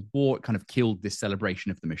First World War, it kind of killed this celebration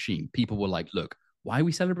of the machine. People were like, look, why are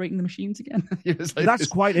we celebrating the machines again? Like that's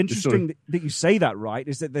quite interesting that you say that, right?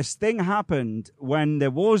 Is that this thing happened when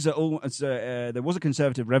there was a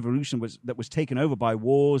conservative revolution that was taken over by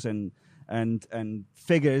wars and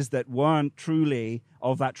figures that weren't truly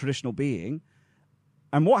of that traditional being.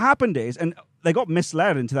 And what happened is, and they got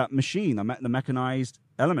misled into that machine, the mechanized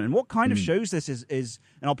element. And what kind of shows this is,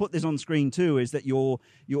 and I'll put this on screen too, is that your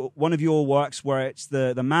one of your works where it's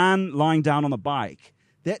the man lying down on the bike.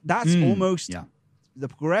 That's almost the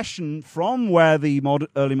progression from where the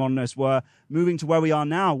early modernists were moving to where we are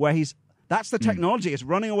now, where that's the technology. It's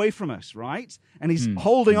running away from us, right? And he's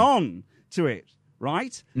holding on to it,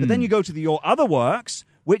 right? But then you go to your other works,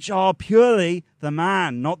 which are purely the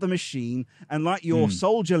man, not the machine, and like your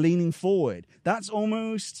soldier leaning forward. That's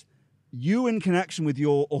almost you in connection with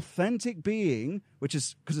your authentic being, which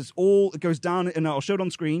is because it goes down, and I'll show it on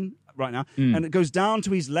screen right now, and it goes down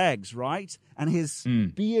to his legs, right? And his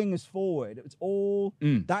being is forward. It's all,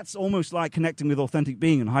 that's almost like connecting with authentic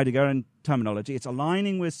being in Heideggerian terminology. It's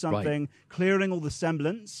aligning with something, clearing all the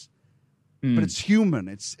semblance, but it's human.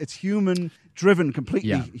 It's human driven,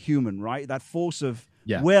 completely human, right? That force of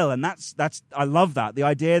will. And that's, I love that. The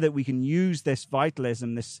idea that we can use this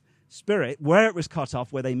vitalism, this spirit, where it was cut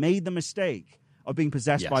off, where they made the mistake of being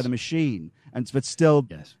possessed by the machine, but still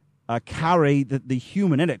carry the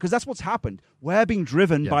human in it, because that's what's happened. We're being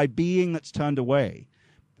driven by being that's turned away.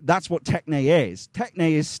 That's what techne is.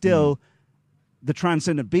 Techne is still the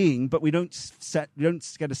transcendent being, but we don't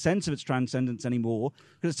get a sense of its transcendence anymore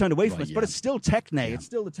because it's turned away from us. But it's still techne. It's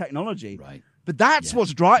still the technology. Right. But that's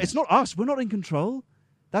what's driving. It's not us. We're not in control.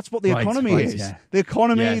 That's what the economy is. Yeah. The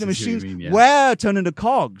economy, the machines, we're turned into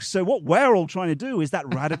cogs. So what we're all trying to do is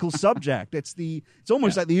that radical subject. It's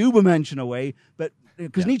almost like the Ubermensch in a way, but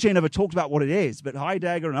because Nietzsche never talked about what it is, but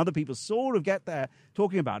Heidegger and other people sort of get there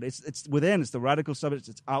talking about it. It's within. It's the radical subject.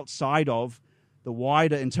 It's outside of the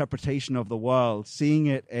wider interpretation of the world, seeing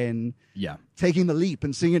it in taking the leap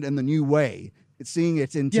and seeing it in the new way. It's seeing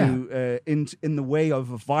it into in the way of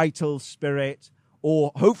a vital spirit,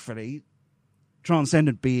 or hopefully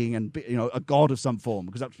transcendent being, and a god of some form,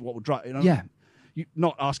 because that's what would drive. You're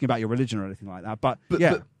not asking about your religion or anything like that, but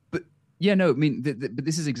no, I mean, but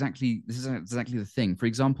this is exactly the thing. For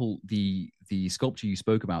example, the sculpture you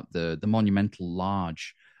spoke about, the monumental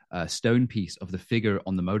large stone piece of the figure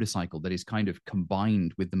on the motorcycle that is kind of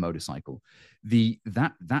combined with the motorcycle.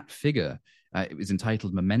 That figure, it was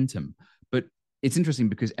entitled Momentum, but it's interesting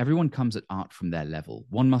because everyone comes at art from their level.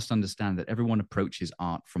 One must understand that everyone approaches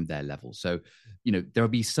art from their level. So, there will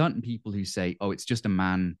be certain people who say, "Oh, it's just a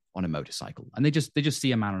man on a motorcycle," and they just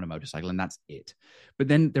see a man on a motorcycle, and that's it. But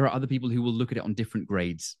then there are other people who will look at it on different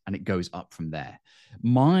grades, and it goes up from there.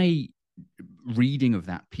 My reading of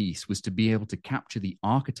that piece was to be able to capture the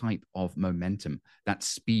archetype of momentum, that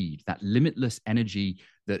speed, that limitless energy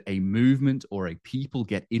that a movement or a people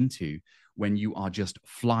get into when you are just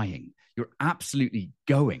flying. You're absolutely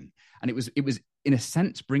going. And it was in a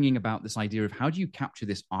sense bringing about this idea of how do you capture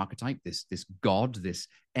this archetype, this god, this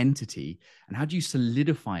entity, and how do you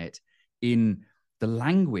solidify it in the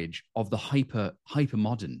language of the hyper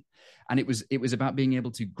modern. And it was about being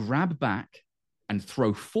able to grab back and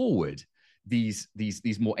throw forward these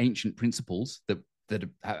more ancient principles that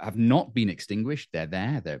have not been extinguished. They're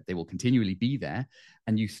there. They will continually be there.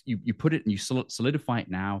 And you put it and you solidify it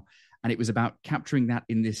now. And it was about capturing that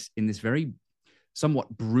in this very somewhat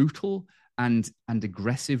brutal and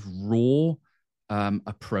aggressive, raw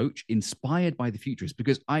approach, inspired by the futurists.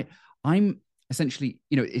 Because I'm essentially,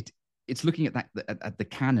 it's looking at at the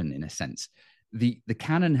canon in a sense. The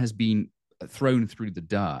canon has been thrown through the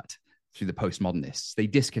dirt through the postmodernists. They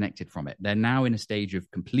disconnected from it. They're now in a stage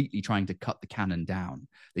of completely trying to cut the canon down.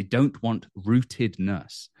 They don't want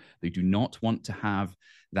rootedness. They do not want to have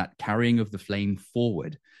that carrying of the flame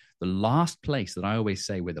forward. The last place that I always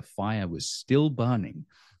say where the fire was still burning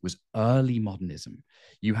was early modernism.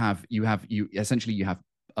 You essentially have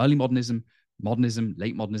early modernism,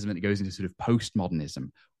 late modernism, and it goes into sort of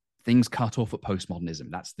postmodernism. Things cut off at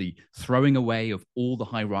postmodernism. That's the throwing away of all the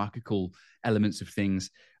hierarchical elements of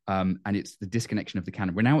things. And it's the disconnection of the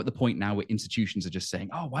canon. We're now at the point now where institutions are just saying,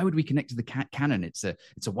 "Oh, why would we connect to the canon? It's a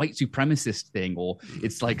white supremacist thing, or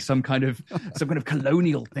it's like some kind of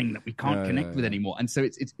colonial thing that we can't connect with anymore." And so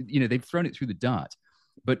it's they've thrown it through the dirt.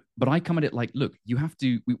 but I come at it like, look, you have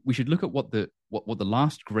to. We should look at what the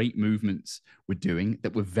last great movements were doing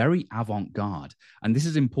that were very avant-garde, and this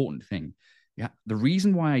is an important thing. Yeah, the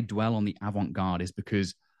reason why I dwell on the avant-garde is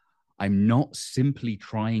because I'm not simply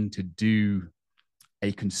trying to do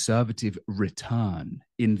a conservative return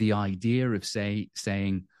in the idea of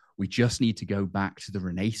saying we just need to go back to the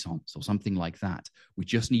Renaissance or something like that. We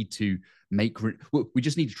just need to we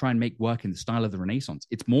just need to try and make work in the style of the Renaissance.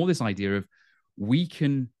 It's more this idea of we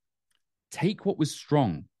can take what was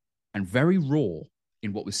strong and very raw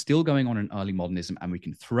in what was still going on in early modernism, and we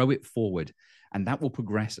can throw it forward, and that will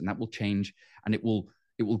progress and that will change, and it will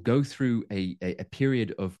go through a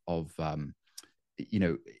period of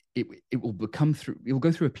it will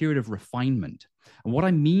go through a period of refinement. And what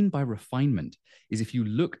I mean by refinement is, if you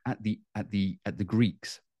look at the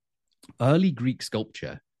Greeks, early Greek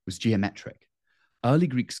sculpture was geometric. Early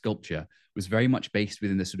Greek sculpture was very much based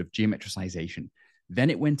within the sort of geometricization. Then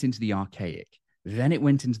it went into the archaic. Then it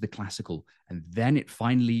went into the classical, and then it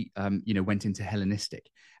finally, went into Hellenistic.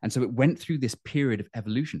 And so it went through this period of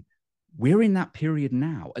evolution. We're in that period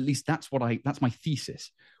now. At least that's my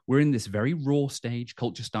thesis. We're in this very raw stage.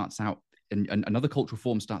 Culture starts out, and another cultural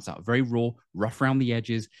form starts out very raw, rough around the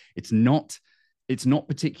edges. It's not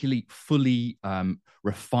particularly fully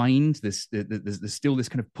refined. There's still this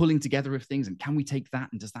kind of pulling together of things, and can we take that,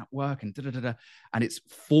 and does that work, and and it's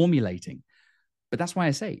formulating. But that's why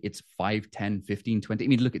I say it's 5, 10, 15, 20. I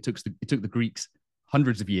mean, look, it took the Greeks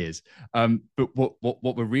hundreds of years. But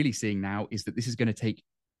what we're really seeing now is that this is going to take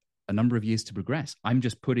a number of years to progress. I'm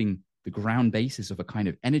just putting the ground basis of a kind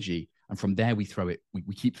of energy, and from there we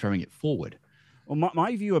keep throwing it forward. Well,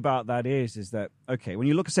 my view about that is that, okay, when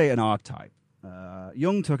you look at, say, an archetype,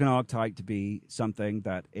 Jung took an archetype to be something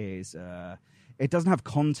that is, it doesn't have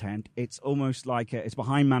content. It's almost like it's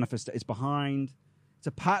behind manifest. It's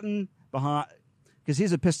a pattern behind, because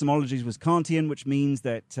his epistemology was Kantian, which means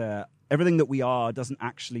that everything that we are doesn't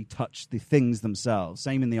actually touch the things themselves.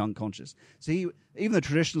 Same in the unconscious. So even the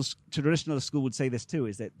traditionalist school would say this too,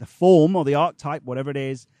 is that the form or the archetype, whatever it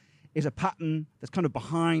is a pattern that's kind of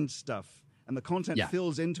behind stuff, and the content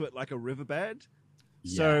fills into it like a riverbed.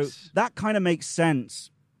 Yes. So that kind of makes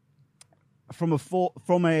sense from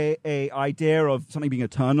a idea of something being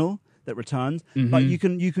eternal that returns. Mm-hmm. But you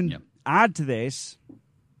can add to this.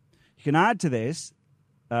 You can add to this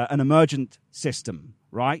an emergent system,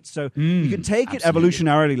 right? So you can take it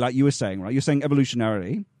evolutionarily, like you were saying, right? You're saying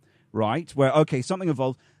evolutionarily, right? Where, okay, something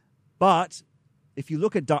evolved. But if you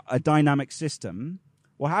look at a dynamic system,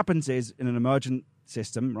 what happens is, in an emergent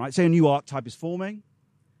system, right? Say a new archetype is forming.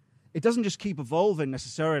 It doesn't just keep evolving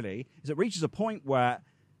necessarily. As it reaches a point where,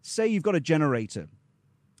 say you've got a generator.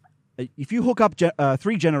 If you hook up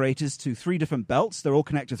 3 generators to 3 different belts, they're all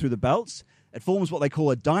connected through the belts. It forms what they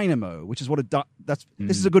call a dynamo, which is what this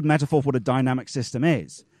is a good metaphor for what a dynamic system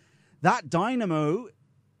is. That dynamo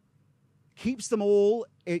keeps them all,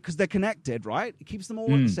 because they're connected, right? It keeps them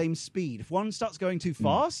all at the same speed. If one starts going too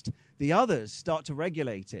fast, the others start to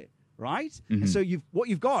regulate it, right? Mm-hmm. And so what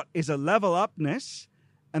you've got is a level upness,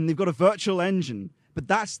 and they've got a virtual engine. But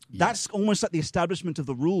that's almost like the establishment of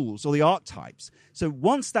the rules or the archetypes. So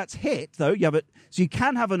once that's hit, though, so you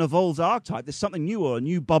can have an evolved archetype. There's something new or a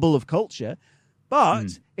new bubble of culture,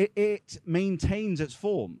 but it maintains its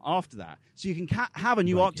form after that. So you can have a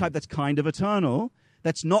new archetype that's kind of eternal,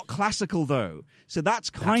 that's not classical, though. So that's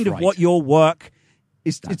kind of what your work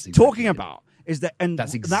is talking about. Is that, and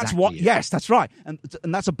that's what? It. Yes, that's right, and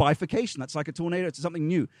that's a bifurcation. That's like a tornado. It's something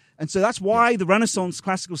new, and so that's why the Renaissance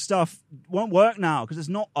classical stuff won't work now, because it's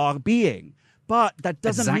not our being. But that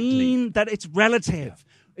doesn't mean that it's relative.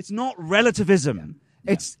 Yeah. It's not relativism.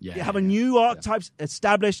 Yeah. It's you have a new archetype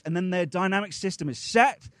established, and then their dynamic system is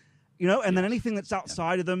set, and then anything that's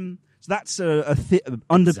outside of them. So that's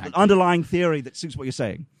underlying theory that suits what you're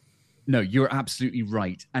saying. No, you're absolutely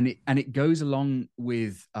right, and it goes along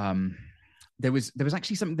with. There was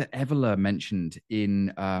actually something that Evola mentioned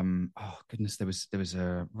in there was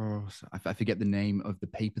I forget the name of the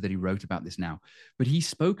paper that he wrote about this now, but he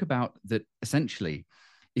spoke about that essentially,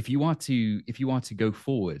 if you are to go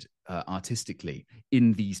forward artistically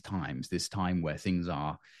in these times, this time where things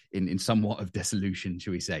are in somewhat of dissolution,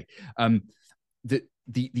 shall we say, that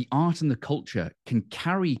the art and the culture can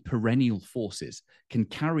carry perennial forces, can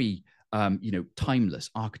carry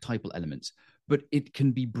timeless archetypal elements. But it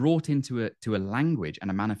can be brought into a language and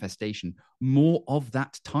a manifestation more of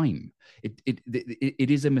that time. It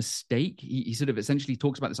is a mistake. He sort of essentially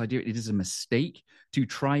talks about this idea. It is a mistake to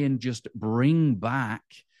try and just bring back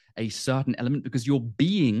a certain element, because your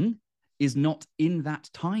being is not in that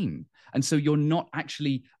time, and so you're not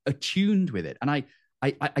actually attuned with it. And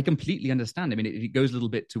I completely understand. I mean, it goes a little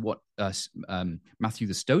bit to what Matthew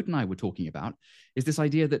the Stoat and I were talking about, is this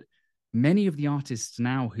idea that many of the artists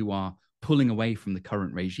now who are pulling away from the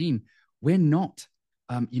current regime, we're not,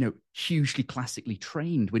 hugely classically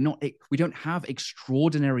trained. We don't have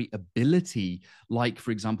extraordinary ability, like,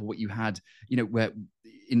 for example, what you had, where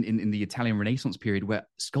in the Italian Renaissance period, where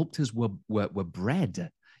sculptors were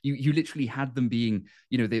bred. You literally had them being,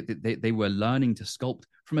 they were learning to sculpt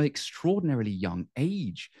from an extraordinarily young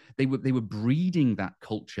age. They were breeding that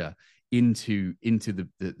culture into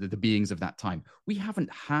the beings of that time. We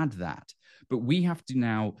haven't had that, but we have to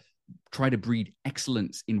now try to breed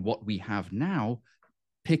excellence in what we have now,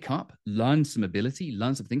 pick up, learn some ability,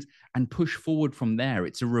 learn some things, and push forward from there.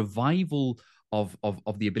 It's a revival of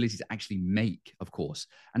the ability to actually make, of course,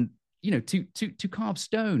 and to carve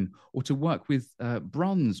stone or to work with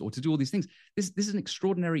bronze or to do all these things. This is an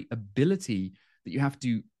extraordinary ability that you have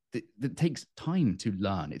to that takes time to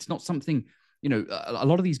learn. It's not something, a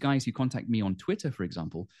lot of these guys who contact me on Twitter, for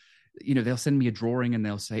example, they'll send me a drawing and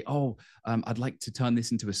they'll say, I'd like to turn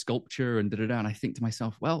this into a sculpture and da-da-da. And I think to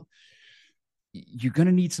myself, well, you're going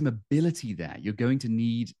to need some ability there. You're going to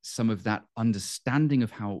need some of that understanding of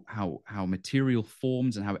how material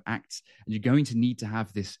forms and how it acts. And you're going to need to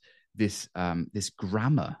have this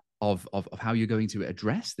grammar of how you're going to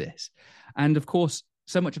address this. And of course,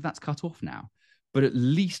 so much of that's cut off now, but at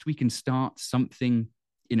least we can start something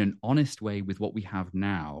in an honest way with what we have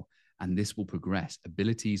now. And this will progress.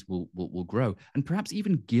 Abilities will grow, and perhaps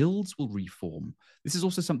even guilds will reform. This is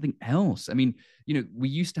also something else. I mean, we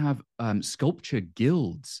used to have sculpture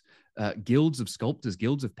guilds, guilds of sculptors,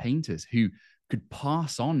 guilds of painters who could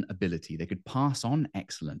pass on ability. They could pass on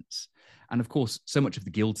excellence. And of course, so much of the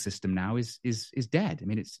guild system now is dead. I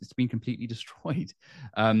mean, it's been completely destroyed.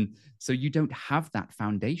 So you don't have that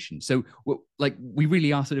foundation. So we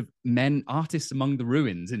really are sort of artists among the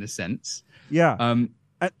ruins in a sense. Yeah.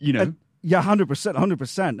 Yeah,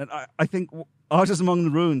 100%. And I think artists among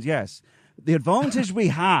the ruins, yes. The advantage we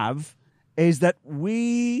have is that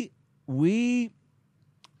we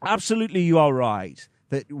absolutely, you are right,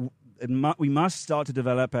 that we must start to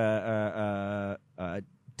develop a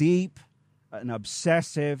deep, an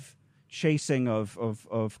obsessive chasing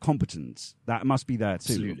of competence. That must be there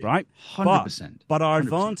too, absolutely. Right? 100%. But our 100%.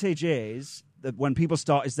 advantage is that when people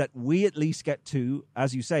start is that we at least get to,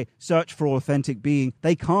 as you say, search for authentic being.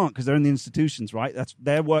 They can't because they're in the institutions, right? That's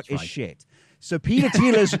their work is shit. So Peter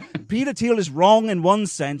Thiel is wrong in one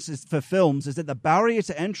sense for films, is that the barrier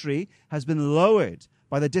to entry has been lowered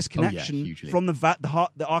by the disconnection from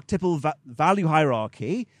the archetypal value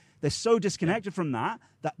hierarchy. They're so disconnected from that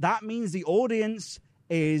means the audience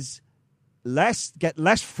is get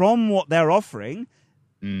less from what they're offering.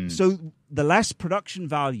 So the less production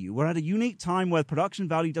value. We're at a unique time where production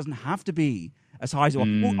value doesn't have to be as high as well.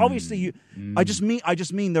 Obviously, I just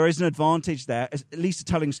mean there is an advantage there, at least to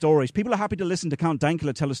telling stories. People are happy to listen to Count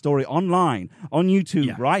Dankula tell a story online, on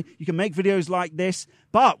YouTube, right? You can make videos like this,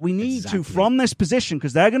 but we need to, from this position,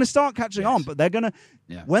 because they're going to start catching on, but they're going to,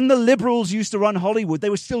 when the liberals used to run Hollywood,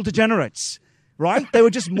 they were still degenerates. Right? They were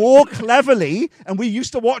just more cleverly, and we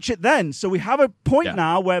used to watch it then. So we have a point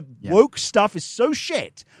now where woke stuff is so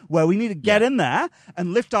shit, where we need to get in there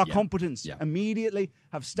and lift our competence immediately,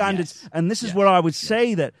 have standards. And this is where I would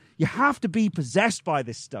say that you have to be possessed by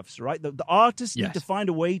this stuff, right? The artists need to find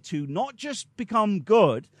a way to not just become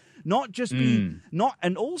good, not just be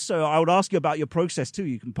and also I would ask you about your process too.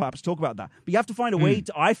 You can perhaps talk about that, but you have to find a way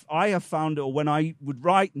to. I have found, or when I would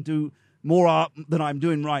write and do more art than I'm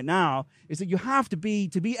doing right now, is that you have to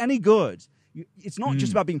be any good. It's not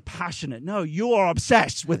just about being passionate. No, you are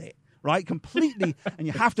obsessed with it, right? Completely, and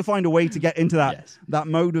you have to find a way to get into that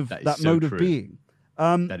mode of being.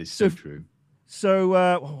 That is so true.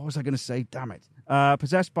 So, what was I going to say? Damn it!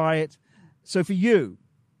 Possessed by it. So, for you,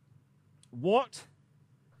 what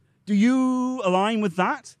do you align with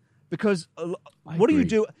that? Because what do you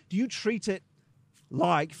do? Do you treat it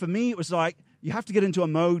like? For me, it was like, you have to get into a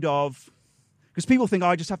mode of, because people think,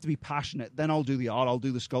 I just have to be passionate, then I'll do the art, I'll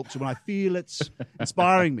do the sculpture when I feel it's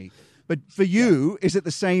inspiring me. But for you, is it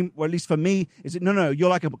the same, or at least for me, is it, no,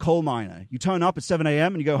 you're like a coal miner. You turn up at 7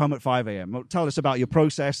 a.m. and you go home at 5 a.m. Well, tell us about your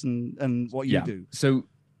process and what you do. So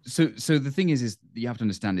the thing is you have to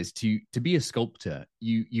understand is to be a sculptor,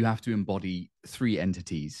 you have to embody three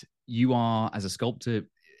entities. You are, as a sculptor,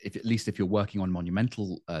 at least if you're working on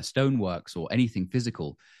monumental stoneworks or anything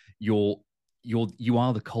physical, you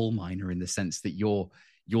are the coal miner in the sense that you're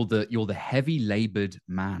the heavy labored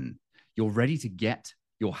man. You're ready to get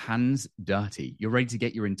your hands dirty. You're ready to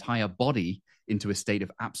get your entire body into a state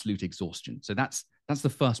of absolute exhaustion. So that's the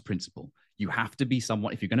first principle. You have to be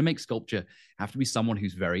someone, if you're going to make sculpture, you have to be someone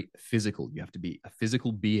who's very physical. You have to be a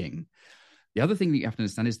physical being. The other thing that you have to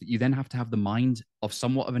understand is that you then have to have the mind of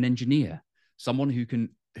somewhat of an engineer, someone who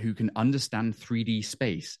can understand 3D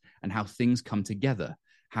space and how things come together,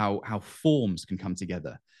 how forms can come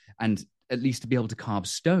together. And at least to be able to carve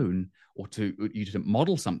stone or to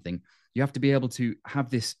model something, you have to be able to have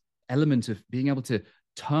this element of being able to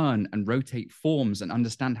turn and rotate forms and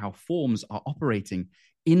understand how forms are operating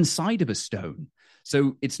inside of a stone.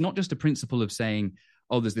 So it's not just a principle of saying,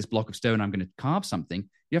 oh, there's this block of stone, I'm going to carve something.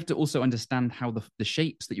 You have to also understand how the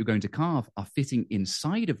shapes that you're going to carve are fitting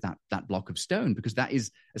inside of that block of stone, because that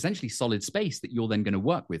is essentially solid space that you're then going to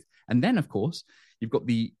work with. And then, of course, you've got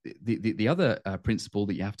the other principle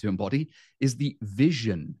that you have to embody is the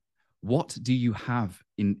vision. What do you have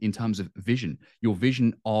in terms of vision? Your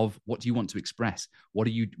vision of what do you want to express? What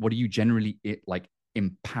are you generally like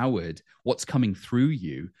empowered? What's coming through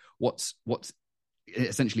you? What's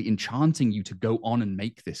essentially enchanting you to go on and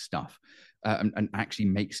make this stuff and actually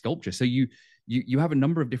make sculpture? So you have a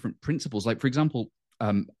number of different principles. Like, for example,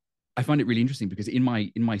 I find it really interesting because in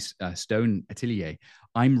my stone atelier,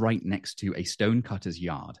 I'm right next to a stone cutter's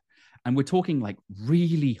yard, and we're talking like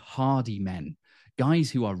really hardy men,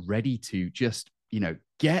 guys who are ready to just,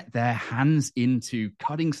 get their hands into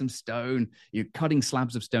cutting some stone, cutting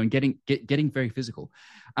slabs of stone, getting very physical.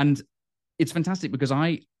 And it's fantastic because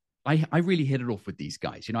I really hit it off with these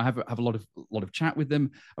guys. I have a lot of chat with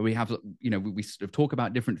them. We have, we sort of talk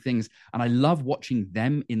about different things, and I love watching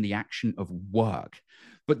them in the action of work.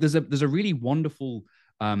 But there's a really wonderful,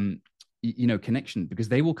 connection, because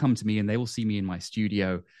they will come to me and they will see me in my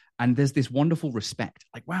studio, and there's this wonderful respect.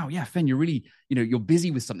 Like, wow, yeah, Fen, you're really, you're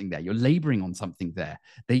busy with something there. You're laboring on something there.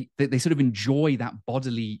 They sort of enjoy that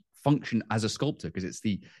bodily function as a sculptor, because it's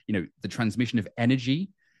the transmission of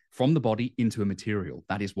energy from the body into a material.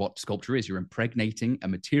 That is what sculpture is. You're impregnating a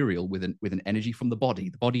material with an energy from the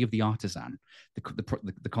body of the artisan.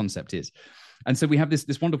 The concept is, and so we have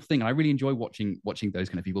this wonderful thing. And I really enjoy watching those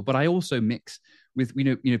kind of people. But I also mix with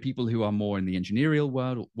people who are more in the engineering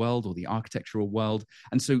world or the architectural world.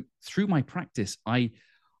 And so through my practice, I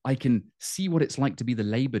can see what it's like to be the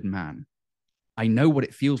labored man. I know what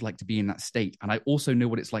it feels like to be in that state, and I also know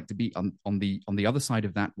what it's like to be on the other side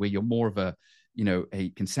of that, where you're more of a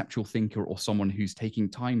conceptual thinker or someone who's taking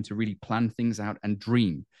time to really plan things out and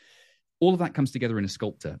dream. All of that comes together in a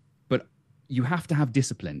sculptor, but you have to have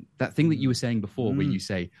discipline. That thing that you were saying before, where you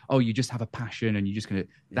say, oh, you just have a passion and you're just going to,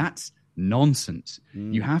 that's nonsense.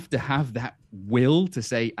 You have to have that will to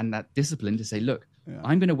say, and that discipline to say, look,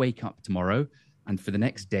 I'm going to wake up tomorrow and for the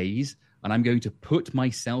next days, and I'm going to put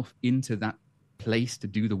myself into that place to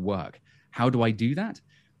do the work. How do I do that?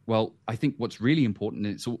 Well, I think what's really important,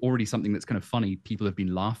 and it's already something that's kind of funny, people have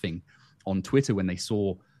been laughing on Twitter when they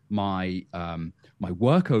saw my my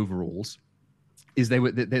work overalls, is they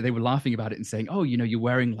were laughing about it and saying, oh, you're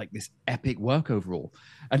wearing like this epic work overall.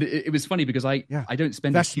 And it was funny because I don't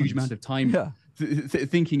spend a huge amount of time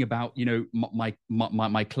thinking about,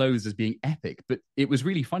 my clothes as being epic. But it was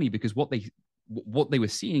really funny because what they were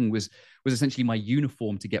seeing was essentially my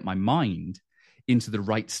uniform to get my mind into the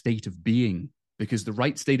right state of being. Because the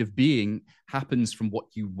right state of being happens from what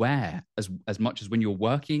you wear, as much as when you're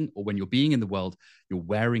working or when you're being in the world, you're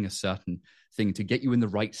wearing a certain thing to get you in the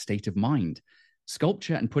right state of mind.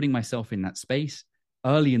 Sculpture and putting myself in that space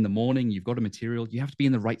early in the morning, you've got a material, you have to be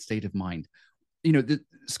in the right state of mind. The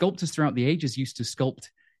sculptors throughout the ages used to sculpt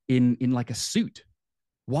in like a suit.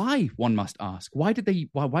 Why, one must ask? Why would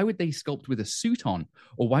they sculpt with a suit on?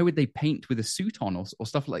 Or why would they paint with a suit on or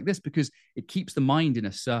stuff like this? Because it keeps the mind in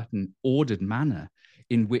a certain ordered manner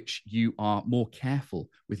in which you are more careful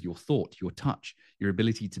with your thought, your touch, your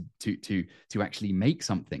ability to actually make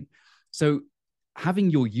something. So having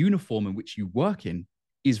your uniform in which you work in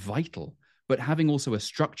is vital, but having also a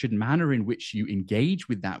structured manner in which you engage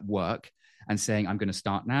with that work and saying, I'm going to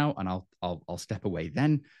start now and I'll step away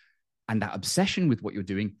then. And that obsession with what you're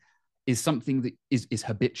doing is something that is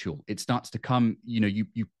habitual. It starts to come,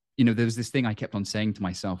 there was this thing I kept on saying to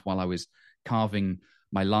myself while I was carving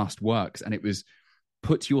my last works, and it was,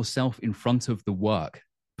 put yourself in front of the work.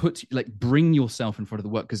 Bring yourself in front of the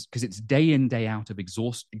work, because it's day in, day out of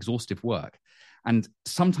exhaustive work. And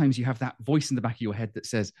sometimes you have that voice in the back of your head that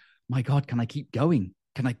says, my God, can I keep going?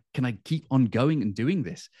 Can I keep on going and doing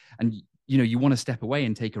this? And you want to step away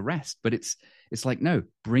and take a rest, but it's like, no,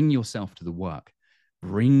 bring yourself to the work.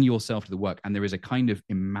 Bring yourself to the work. And there is a kind of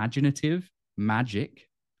imaginative magic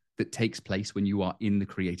that takes place when you are in the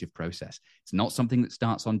creative process. It's not something that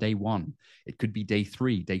starts on day one. It could be day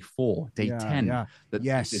 3, day 4, day 10, that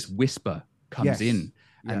this whisper comes in.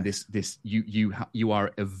 and you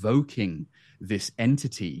are evoking this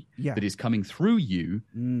entity that is coming through you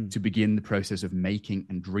to begin the process of making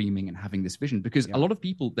and dreaming and having this vision. Because a lot of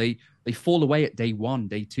people, they fall away at day 1,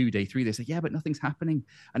 day 2, day 3. They say, but nothing's happening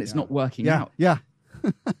and it's not working out.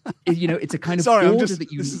 It's a kind of order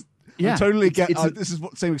that you... I totally get this is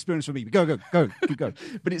what same experience for me. Go, keep going.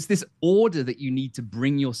 But it's this order that you need to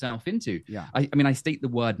bring yourself into. I mean, I state the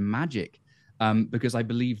word magic because I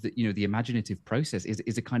believe that, the imaginative process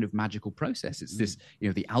is a kind of magical process. It's this,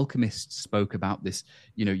 the alchemists spoke about this,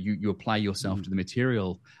 you apply yourself to the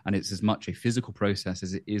material, and it's as much a physical process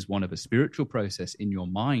as it is one of a spiritual process in your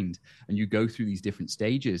mind. And you go through these different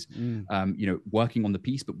stages, working on the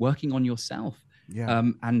piece, but working on yourself.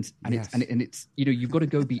 It's you've got to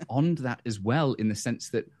go beyond that as well, in the sense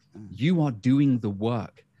that you are doing the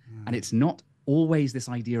work, and it's not always this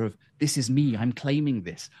idea of this is me, I'm claiming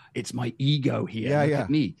this, it's my ego here, look at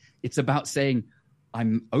me. It's about saying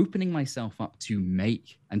I'm opening myself up to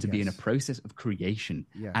make and to be in a process of creation,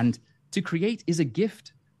 and to create is a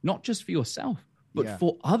gift, not just for yourself but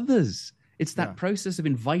for others. It's that process of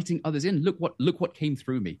inviting others in. Look what came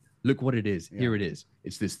through me, look what it is, here it is,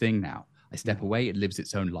 it's this thing now. I step away, it lives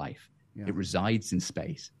its own life. It resides in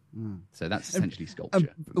space. So that's essentially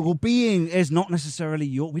sculpture. Well, being is not necessarily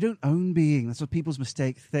we don't own being. That's what people's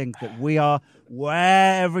mistake think, that we are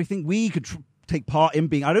where everything we could take part in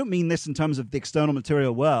being. I don't mean this in terms of the external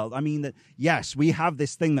material world. I mean that, yes, we have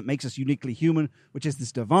this thing that makes us uniquely human, which is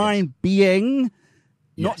this divine being,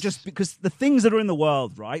 not just because the things that are in the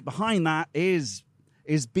world, right? Behind that is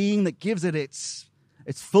being that gives it its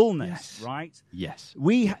fullness, right? Yes.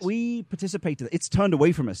 We participated. It's turned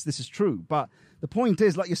away from us. This is true. But the point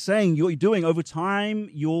is, like you're saying, you're doing over time,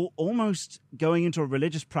 you're almost going into a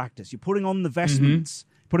religious practice. You're putting on the vestments.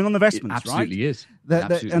 Putting on the vestments, it absolutely right? Is.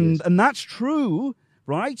 Absolutely is. And that's true,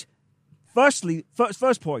 right? Firstly,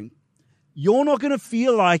 first point, you're not going to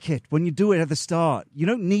feel like it when you do it at the start. You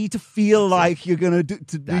don't need to feel like you're going to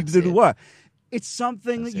do the work. It's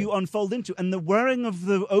something that you unfold into. And the wearing of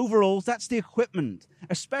the overalls, that's the equipment.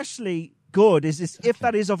 Especially good is if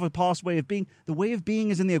that is of a past way of being. The way of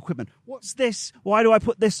being is in the equipment. What's this? Why do I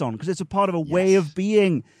put this on? Because it's a part of a way of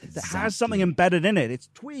being that has something embedded in it. It's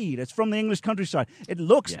tweed. It's from the English countryside. It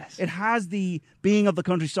looks, it has the being of the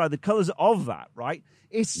countryside, the colors of that, right?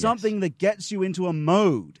 It's something that gets you into a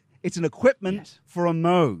mode. It's an equipment for a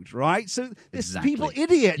mode, right? So people,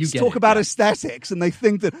 idiots, talk about aesthetics, and they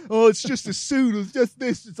think that, it's just a suit, it's just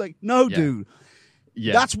this. It's like, no, dude.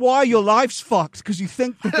 Yeah. That's why your life's fucked, because you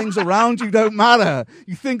think the things around you don't matter.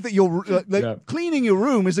 You think that cleaning your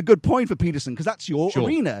room is a good point for Peterson, because that's your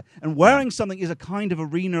arena. And wearing something is a kind of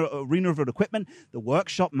arena of an equipment. The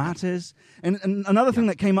workshop matters. And another thing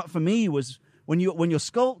that came up for me was when you're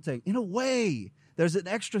sculpting, in a way, there's an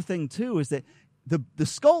extra thing too, is that the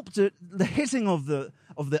sculptor, the hitting of the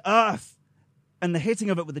earth and the hitting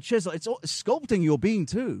of it with the chisel, it's sculpting your being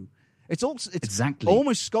too. It's almost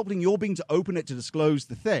sculpting your being to open it to disclose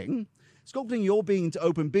the thing, sculpting your being to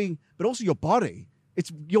open being, but also your body.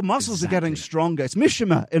 It's your muscles are getting stronger. It's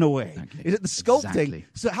Mishima in a way. Is it the sculpting?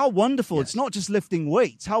 So how wonderful! It's not just lifting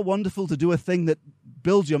weights. How wonderful to do a thing that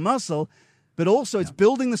builds your muscle, but also it's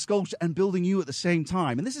building the sculpture and building you at the same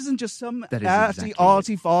time. And this isn't just some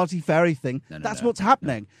arty-farty fairy thing. That's what's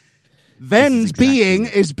happening. Ven's being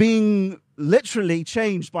is being literally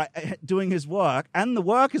changed by doing his work, and the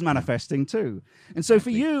work is manifesting too. And so for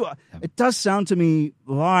you, it does sound to me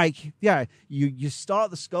like, you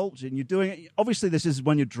start the sculpture and you're doing it. Obviously, this is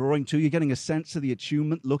when you're drawing too. You're getting a sense of the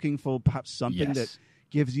attunement, looking for perhaps something that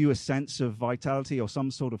gives you a sense of vitality or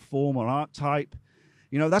some sort of form or archetype.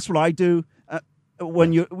 That's what I do.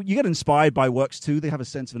 When you get inspired by works too, they have a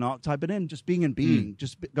sense of an archetype. But then just being in being,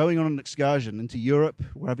 just going on an excursion into Europe,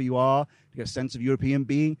 wherever you are, to get a sense of European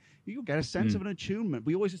being, you get a sense of an attunement.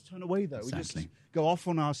 We always just turn away though. We just go off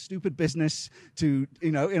on our stupid business to,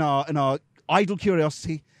 in our idle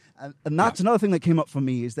curiosity. And that's another thing that came up for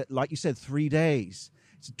me, is that, like you said, 3 days.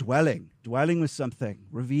 It's dwelling with something,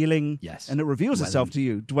 revealing, and it reveals itself to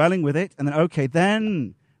you, dwelling with it, and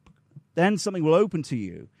then then something will open to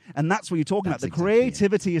you. And that's what you're talking about. The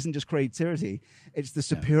creativity isn't just creativity. It's the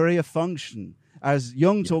superior function, as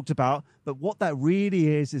Jung talked about. But what that really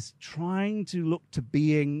is trying to look to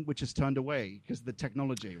being, which has turned away because of the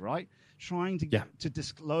technology, right? Trying to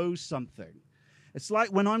disclose something. It's like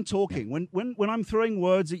when I'm talking, when I'm throwing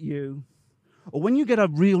words at you, or when you get a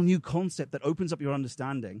real new concept that opens up your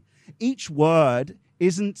understanding, each word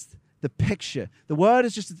isn't the picture. The word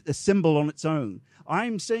is just a symbol on its own.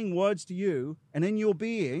 I'm saying words to you, and in your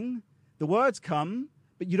being, the words come,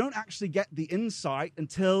 but you don't actually get the insight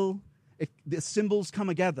until the symbols come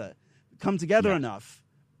together enough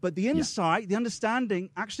But the insight, the understanding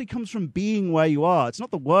actually comes from being where you are. It's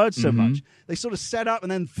not the words so much. They sort of set up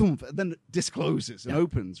and then thump, and then it discloses and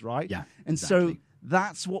opens, right? Yeah. And so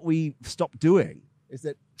that's what we stopped doing, is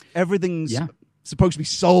that everything's supposed to be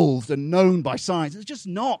solved and known by science. It's just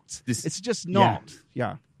not. It's just not.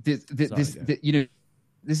 Yeah. This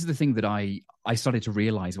is the thing that I started to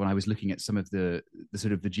realize when I was looking at some of the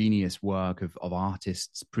sort of the genius work of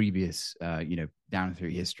artists previous, down through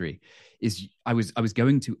history. Is I was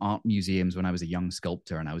going to art museums when I was a young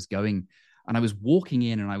sculptor, and I was walking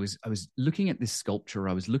in, and I was looking at this sculpture,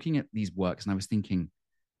 I was looking at these works, and I was thinking,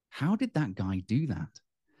 how did that guy do that?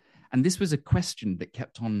 And this was a question that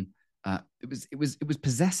kept on. It was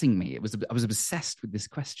possessing me. I was obsessed with this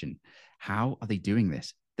question. How are they doing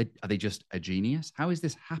this? Are they just a genius? How is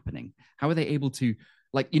this happening? How are they able to,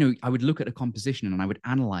 I would look at a composition and I would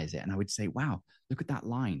analyze it, and I would say, wow, look at that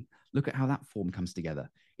line. Look at how that form comes together.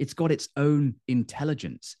 It's got its own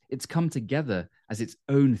intelligence. It's come together as its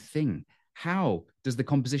own thing. How does the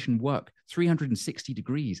composition work 360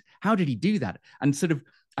 degrees? How did he do that? And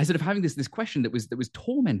I having this question that was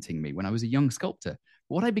tormenting me when I was a young sculptor.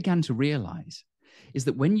 What I began to realize is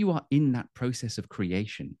that when you are in that process of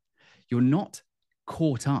creation, you're not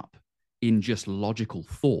caught up in just logical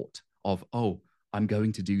thought of, oh, I'm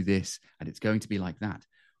going to do this and it's going to be like that.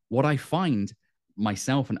 What I find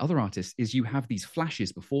myself and other artists is you have these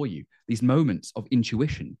flashes before you, these moments of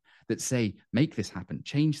intuition that say, make this happen,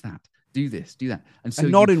 change that, do this, do that. And so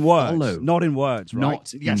not in words, right? Not in words.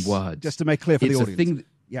 Just to make clear for the audience.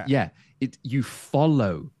 You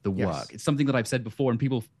follow the work. Yes. It's something that I've said before, and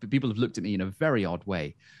people have looked at me in a very odd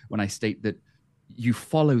way when I state that you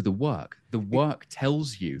follow the work. The work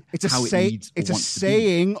tells you how it needs. It's a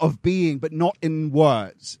saying of being, but not in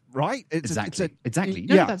words, right? Exactly.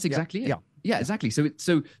 That's exactly it. Yeah, exactly. So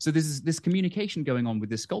there's this communication going on with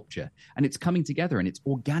this sculpture, and it's coming together, and it's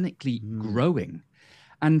organically growing.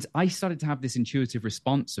 And I started to have this intuitive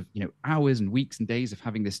response of hours and weeks and days of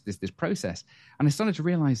having this process, and I started to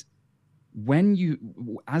realize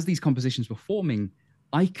as these compositions were forming,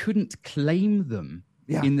 I couldn't claim them.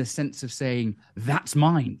 In the sense of saying, that's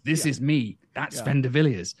mine, this is me, that's Fen De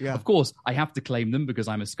Villers. Yeah. Of course, I have to claim them because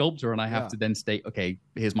I'm a sculptor, and I have to then state, okay,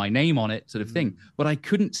 here's my name on it, sort of thing. But I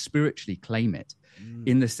couldn't spiritually claim it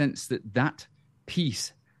in the sense that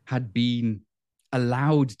piece had been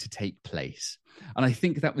allowed to take place. And I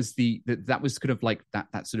think that was that was kind of like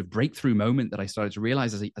that sort of breakthrough moment that I started to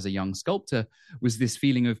realize as a young sculptor, was this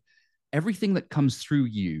feeling of everything that comes through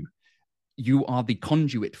you are the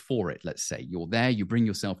conduit for it. Let's say you're there, you bring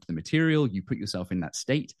yourself to the material, you put yourself in that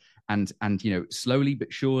state, and slowly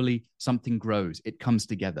but surely something grows, it comes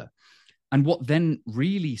together. And what then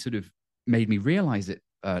really sort of made me realize it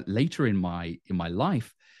later in my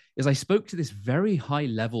life is I spoke to this very high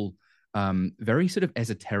level, very sort of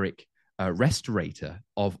esoteric restorator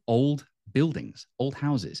of old buildings, old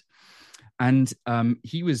houses. And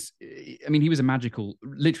he was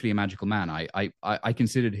literally a magical man. I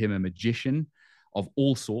considered him a magician of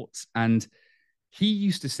all sorts. And he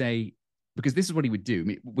used to say, because this is what he would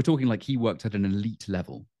do. We're talking like he worked at an elite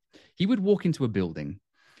level. He would walk into a building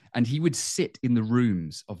and he would sit in the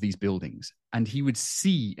rooms of these buildings, and he would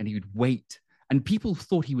see and he would wait. And people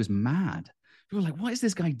thought he was mad. People were like, what is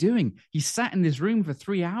this guy doing? He sat in this room for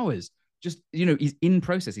 3 hours. Just, he's in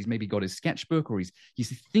process. He's maybe got his sketchbook, or he's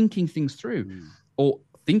thinking things through, or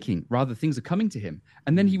thinking rather things are coming to him.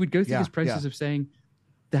 And then he would go through this process of saying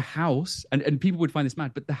the house, and people would find this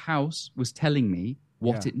mad, but the house was telling me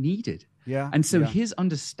what it needed. Yeah. And so his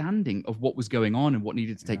understanding of what was going on and what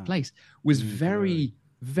needed to take place was very,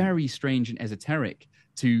 very strange and esoteric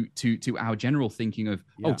to our general thinking of,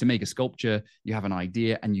 to make a sculpture, you have an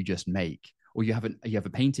idea and you just make, or you have a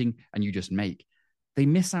painting and you just make. They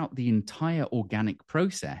miss out the entire organic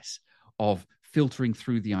process of filtering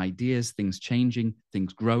through the ideas, things changing,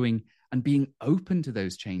 things growing, and being open to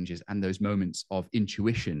those changes and those moments of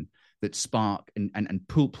intuition that spark and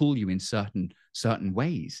pull you in certain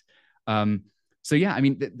ways. I'm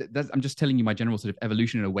just telling you my general sort of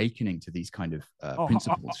evolution and awakening to these kind of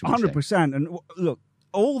principles. 100%. And look,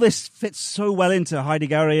 all this fits so well into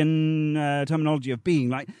Heideggerian terminology of being.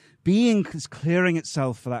 Like, being is clearing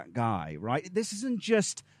itself for that guy, right? This isn't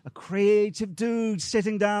just a creative dude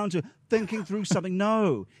sitting down to thinking through something.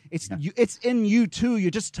 No, it's in you too.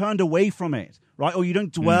 You're just turned away from it, right? Or you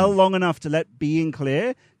don't dwell long enough to let being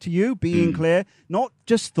clear to you, being clear, not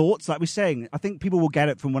just thoughts like we're saying. I think people will get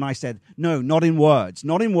it from when I said, no, not in words.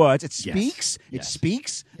 Not in words. It speaks. It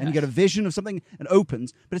speaks, and you get a vision of something and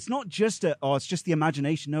opens. But it's not just it's just the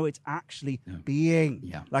imagination. No, it's actually being.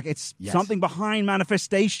 Yeah. Like it's something behind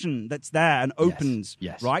manifestation that's there and opens,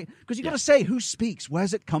 right? Because you got to say, who speaks?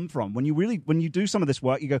 Where's it come from? When you do some of this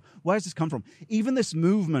work, you go, where's this come from? Even this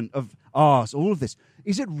movement of us, all of this,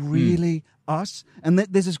 is it really us? And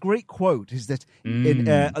there's this great quote, is that in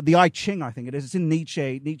the I Ching, I think it is, it's in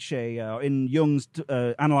Nietzsche, in Jung's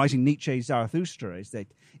analyzing Nietzsche's Zarathustra, is that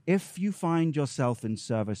if you find yourself in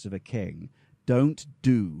service of a king, don't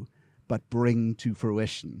do, but bring to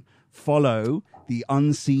fruition. Follow the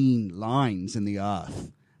unseen lines in the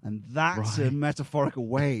earth. And that's a metaphorical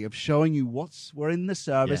way of showing you we're in the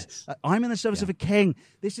service. I'm in the service of a king.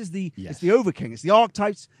 This is it's the overking. It's the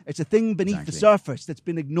archetypes. It's a thing beneath the surface that's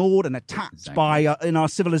been ignored and attacked by in our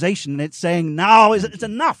civilization. And it's saying, now it's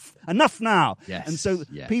enough now. Yes. And so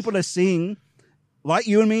people are seeing, like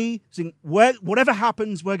you and me, saying, whatever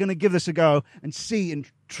happens, we're going to give this a go and see and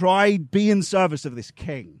try be in service of this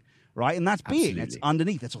king, right? And that's being. It's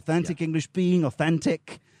underneath. It's authentic English being,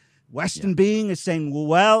 authentic Western being is saying,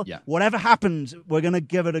 whatever happens, we're going to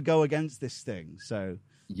give it a go against this thing. So,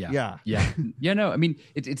 No, I mean,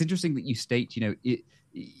 it's interesting that you state,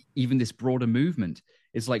 even this broader movement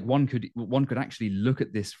is like one could actually look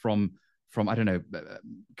at this from I don't know,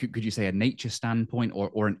 could you say a nature standpoint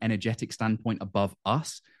or an energetic standpoint above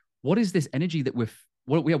us? What is this energy that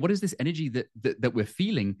what is this energy that we're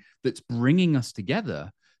feeling that's bringing us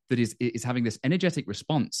together? That is having this energetic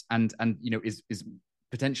response and is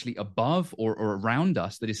potentially above or around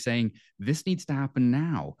us, that is saying this needs to happen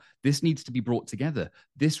now. This needs to be brought together.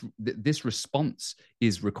 This response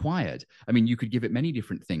is required. I mean, you could give it many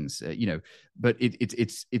different things, but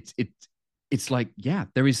it's like,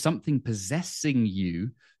 there is something possessing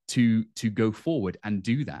you to go forward and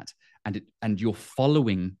do that, and you're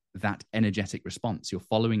following that energetic response. You're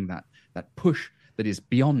following that push that is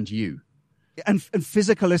beyond you. And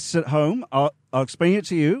physicalists at home, I'll explain it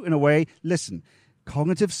to you in a way. Listen.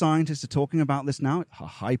 Cognitive scientists are talking about this now. A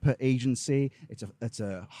hyper agency. It's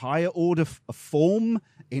a higher order a form,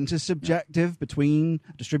 intersubjective between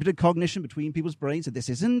distributed cognition between people's brains. So this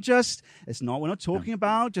isn't just. We're not talking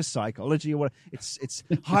about just psychology or what. It's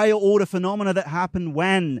higher order phenomena that happen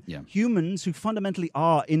when humans who fundamentally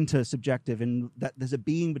are intersubjective, and that there's a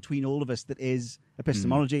being between all of us that is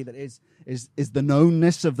epistemology, that is the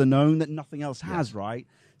knownness of the known that nothing else has, right?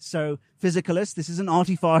 So physicalists, this isn't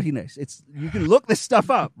arty-fartiness. You can look this stuff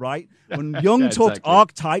up, right? When Jung talked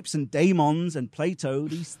archetypes and daemons and Plato,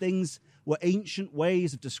 these things were ancient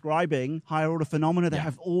ways of describing higher order phenomena that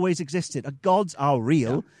have always existed. Gods are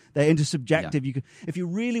real. They're intersubjective. If you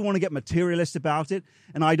really want to get materialist about it,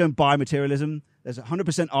 and I don't buy materialism, there's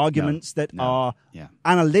 100% arguments that are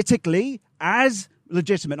analytically as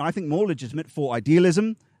legitimate, I think more legitimate for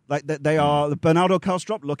idealism. Like that, they are Bernardo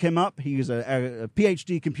Kastrup. Look him up. He's a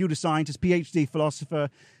PhD computer scientist, PhD philosopher.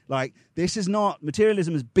 Like, this is not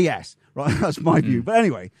materialism is BS, right? That's my view. But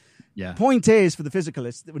anyway, point is for the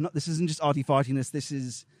physicalists, this isn't just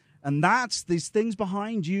arty-fartiness. And that's these things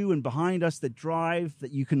behind you and behind us that drive,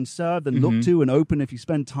 that you can serve and look to and open if you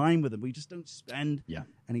spend time with them. We just don't spend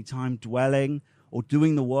any time dwelling or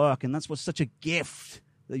doing the work, and that's what's such a gift.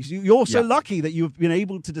 You're so lucky that you've been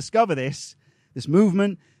able to discover this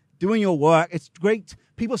movement. Doing your work, it's great.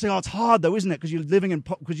 People say, "Oh, it's hard, though, isn't it?" Because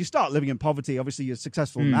you start living in poverty. Obviously, you're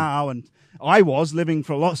successful now, and I was living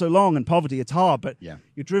for so long in poverty. It's hard, but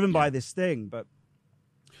you're driven by this thing. But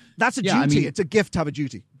that's a duty. I mean, it's a gift to have a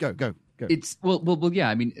duty. Go. It's well. Yeah.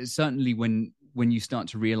 I mean, certainly when you start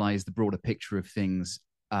to realize the broader picture of things,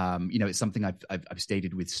 it's something I've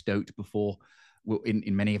stated with Stote before.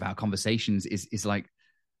 In many of our conversations, is like,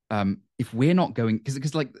 if we're not going,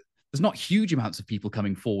 because like. There's not huge amounts of people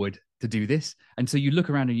coming forward to do this. And so you look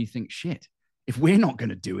around and you think, shit, if we're not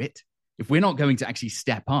going to do it, if we're not going to actually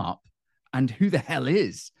step up, and who the hell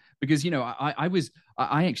is? Because,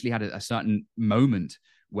 I actually had a certain moment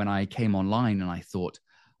when I came online and I thought,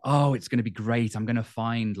 oh, it's going to be great. I'm going to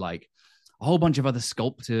find like a whole bunch of other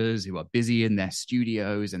sculptors who are busy in their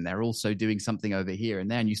studios and they're also doing something over here and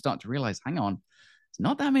there. And you start to realize, hang on, it's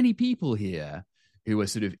not that many people here who are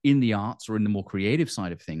sort of in the arts or in the more creative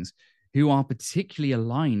side of things, who are particularly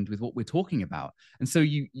aligned with what we're talking about. And so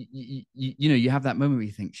you have that moment where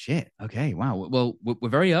you think, shit, okay, wow, well, we're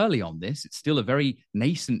very early on this. It's still a very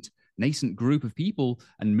nascent group of people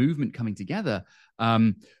and movement coming together.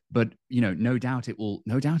 But no doubt it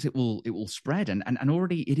will spread, and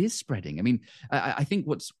already it is spreading. I mean, I think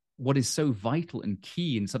what is so vital and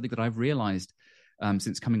key, and something that I've realized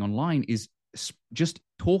since coming online is just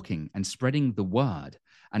talking and spreading the word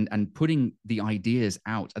and putting the ideas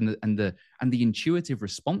out and the intuitive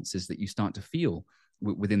responses that you start to feel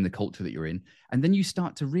within the culture that you're in. And then you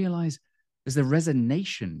start to realize there's a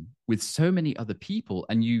resonation with so many other people,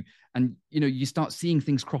 and you start seeing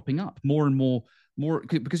things cropping up more and more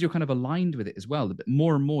because you're kind of aligned with it as well. But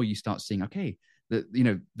more and more you start seeing, okay,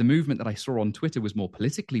 the movement that I saw on Twitter was more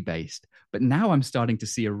politically based, but now I'm starting to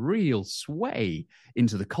see a real sway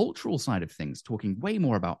into the cultural side of things, talking way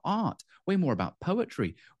more about art, way more about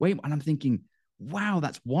poetry, and I'm thinking, wow,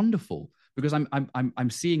 that's wonderful, because I'm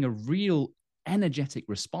seeing a real energetic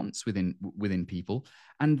response within people,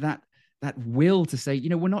 and that will to say,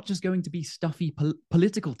 we're not just going to be stuffy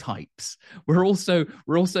political types. We're also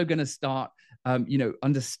going to start,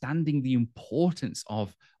 understanding the importance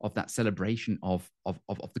of that celebration of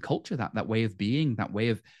the culture, that way of being, that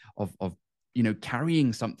way of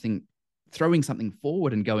carrying something, throwing something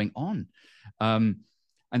forward and going on.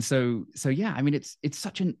 And so yeah, I mean, this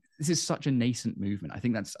is such a nascent movement. I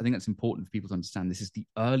think that's important for people to understand. This is the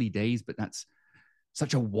early days, but that's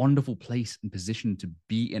such a wonderful place and position to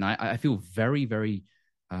be in. I feel very, very,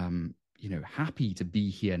 happy to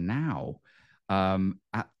be here now,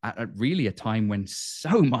 at really a time when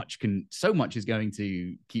so much is going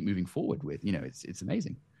to keep moving forward with. It's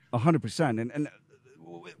amazing. 100%. And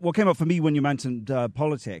what came up for me when you mentioned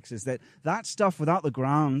politics is that stuff without the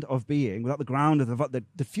ground of being, without the ground of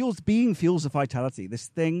the fuels, being fuels the vitality. This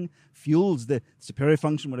thing fuels the superior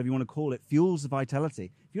function, whatever you want to call it, fuels the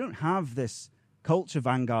vitality. If you don't have this culture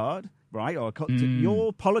vanguard, right, or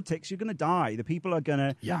your politics, you're going to die. The people are going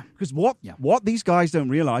to, because what these guys don't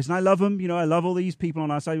realize, and I love them, I love all these people on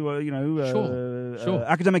our side, sure.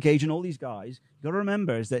 Academic agent, all these guys, you got to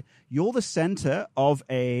remember is that you're the center of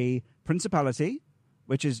a principality,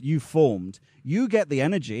 which is you formed. You get the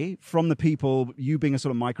energy from the people, you being a sort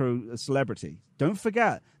of micro celebrity. Don't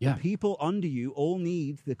forget, the people under you all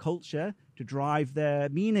need the culture to drive their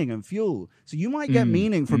meaning and fuel. So you might get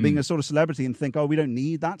meaning from being a sort of celebrity and think, oh, we don't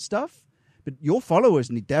need that stuff. But your followers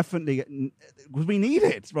definitely, because we need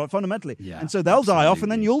it, right, fundamentally. Yeah, and so they'll die off,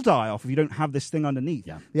 and then you'll die off if you don't have this thing underneath.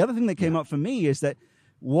 Yeah. The other thing that came up for me is that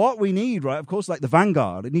what we need, right, of course, like the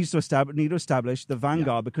Vanguard, it needs to establish the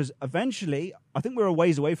Vanguard, because eventually, I think we're a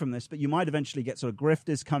ways away from this, but you might eventually get sort of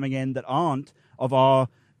grifters coming in that aren't of our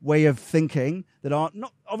way of thinking, that are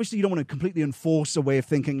not, obviously you don't want to completely enforce a way of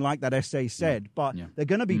thinking like that essay said, but they're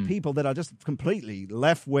going to be people that are just completely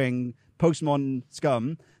left-wing, postmodern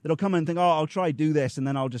scum that'll come in and think, oh, I'll try do this, and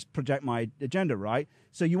then I'll just project my agenda, right?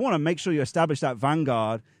 So you want to make sure you establish that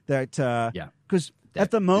Vanguard, that because at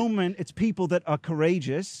the moment it's people that are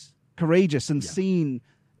courageous and seen,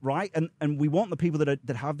 right? And we want the people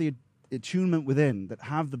that have the attunement within, that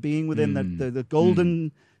have the being within, the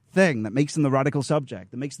golden thing that makes them the radical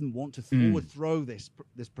subject, that makes them want to overthrow this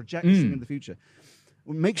project this thing in the future.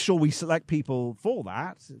 We'll make sure we select people for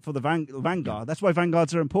that, for the Vanguard. Yeah. That's why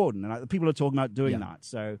Vanguards are important, and people are talking about doing that.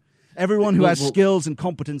 So everyone who has skills and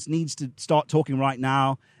competence needs to start talking right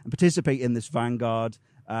now and participate in this Vanguard,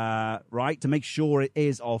 right, to make sure it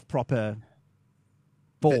is of proper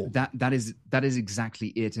ball. That is exactly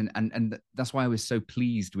it, and that's why I was so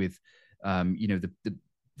pleased with the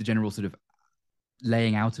general sort of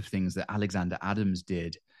laying out of things that Alexander Adams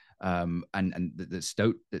did, and that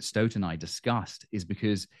Stoat and I discussed, is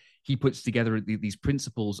because he puts together these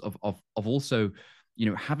principles of also,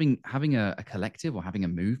 having a collective or having a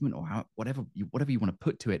movement or whatever you want to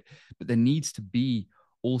put to it, but there needs to be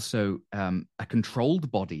also a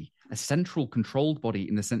controlled body, a central controlled body,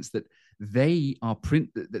 in the sense that they are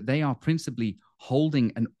principally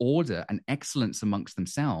holding an order and excellence amongst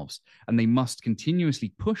themselves, and they must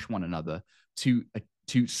continuously push one another to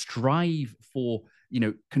strive for,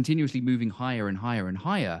 continuously moving higher and higher and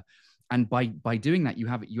higher. And by doing that, you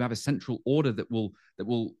have a central order that will,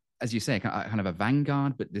 as you say, kind of a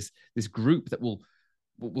vanguard, but this group that will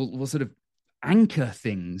sort of anchor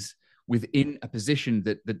things within a position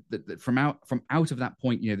that from out of that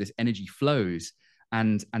point, this energy flows,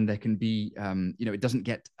 and there can be, it doesn't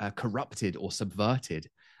get corrupted or subverted.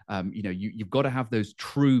 You've got to have those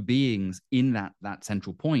true beings in that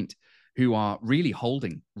central point who are really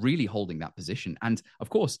holding that position. And of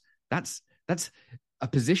course, that's a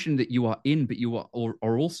position that you are in, but you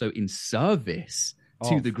are also in service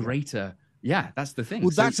to the greater. Yeah, that's the thing.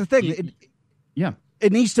 Well, that's the thing.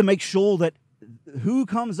 It needs to make sure that who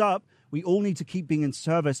comes up, we all need to keep being in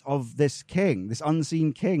service of this king, this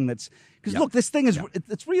unseen king that's Because Yeah. look, this thing is Yeah.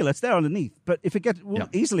 it's real. It's there underneath. But if it we'll Yeah.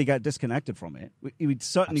 easily get disconnected from it. We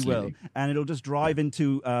certainly Absolutely. will, and it'll just drive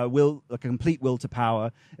into a complete will to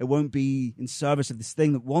power. It won't be in service of this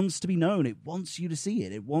thing that wants to be known. It wants you to see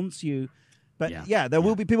it. It wants you. But there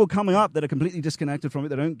will be people coming up that are completely disconnected from it.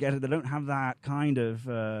 They don't get it. They don't have that kind of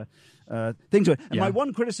thing to it. And my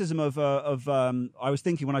one criticism of I was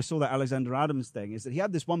thinking when I saw that Alexander Adams thing is that he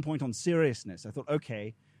had this one point on seriousness. I thought,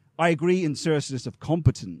 okay, I agree in seriousness of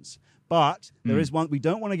competence, but there is one. We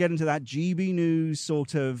don't want to get into that GB News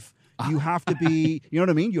sort of. You have to be, you know what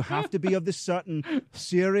I mean? You have to be of this certain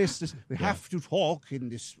seriousness. We have to talk in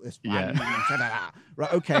this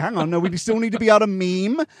right? Okay, hang on. No, we still need to be able to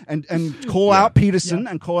meme and call out Peterson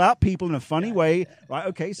and call out people in a funny way. Right?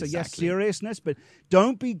 Okay, so yes, seriousness, but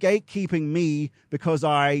don't be gatekeeping me because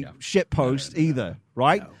I shitpost either.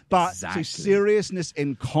 Right? No, but so seriousness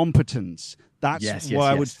in competence. That's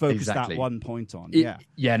why I would focus that one point on.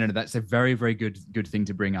 No, that's a very, very good thing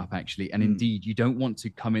to bring up, actually. And indeed, you don't want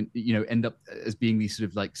to come in, end up as being these sort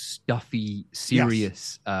of like stuffy,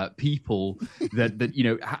 serious people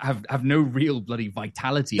that have no real bloody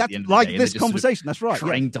vitality at the end of the day. Like this conversation, that's right.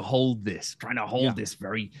 Trying to hold this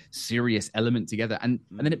very serious element together, and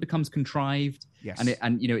then it becomes contrived. Yes.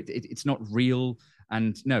 And it's not real.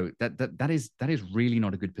 And no, that is really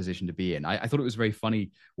not a good position to be in. I thought it was very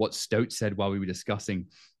funny what Stoat said while we were discussing.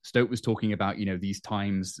 Stoat was talking about, these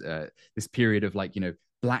times, this period of like,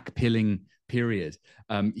 black pilling period.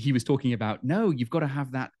 He was talking about, no, you've got to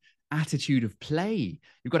have that attitude of play.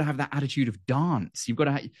 You've got to have that attitude of dance. You've got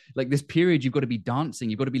to like this period, you've got to be dancing.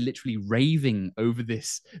 You've got to be literally raving over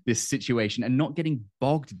this situation and not getting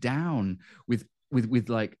bogged down with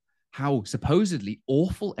like how supposedly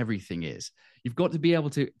awful everything is. You've got to be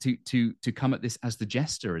able to come at this as the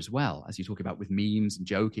jester as well, as you talk about with memes and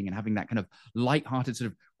joking and having that kind of lighthearted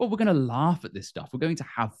sort of, well, we're going to laugh at this stuff. We're going to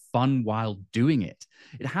have fun while doing it.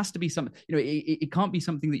 It has to be something, it can't be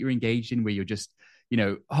something that you're engaged in where you're just,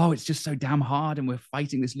 oh, it's just so damn hard and we're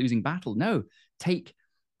fighting this losing battle. No, take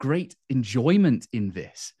great enjoyment in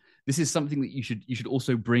this. This is something that you should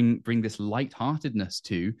also bring this lightheartedness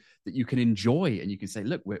to, that you can enjoy, and you can say,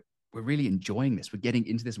 look, we're really enjoying this. We're getting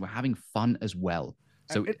into this. We're having fun as well.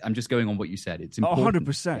 So I'm just going on what you said. It's important.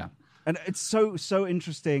 100%. Yeah. And it's so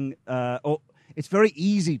interesting. It's very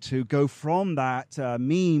easy to go from that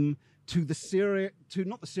meme to the serious, to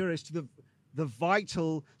not the serious, to the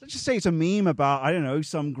vital. Let's just say it's a meme about, I don't know,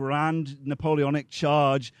 some grand Napoleonic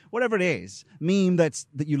charge, whatever it is, meme that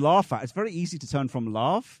you laugh at. It's very easy to turn from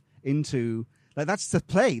laugh into, like, that's the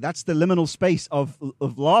play. That's the liminal space of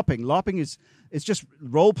LARPing. LARPing is just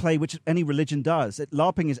role play, which any religion does.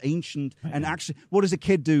 LARPing is ancient, and actually, what does a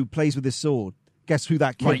kid do? Plays with his sword. Guess who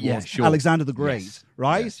that kid was? Sure. Alexander the Great,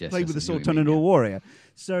 right? Played with the sword, turned into a warrior.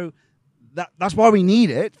 So that's why we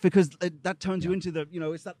need it, because that turns you into the,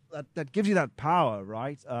 it's that gives you that power,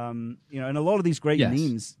 right? And a lot of these great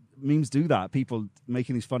memes do that. People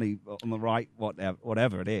making these funny on the right,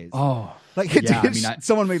 whatever it is. Oh, like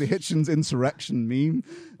someone made a Hitchens insurrection meme,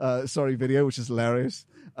 video, which is hilarious.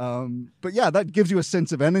 But that gives you a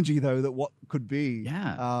sense of energy, though, that what could be.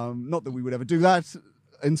 Yeah. Not that we would ever do that,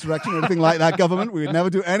 insurrection or anything like that, government. We would never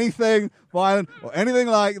do anything violent or anything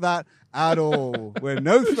like that at all. We're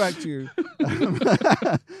no threat to you.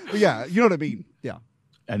 But yeah, you know what I mean. Yeah.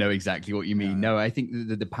 I know exactly what you mean. No, I think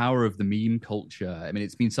the power of the meme culture, I mean,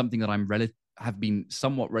 it's been something that have been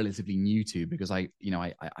somewhat relatively new to, because I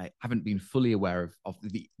haven't been fully aware of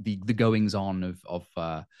the goings on of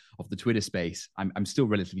the Twitter space. I'm still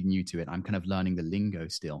relatively new to it. I'm kind of learning the lingo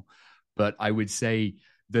still, but I would say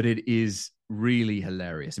that it is really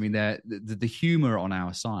hilarious. I mean, the humor on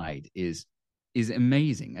our side is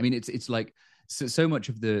amazing. I mean, it's like so much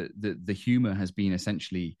of the humor has been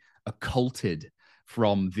essentially occulted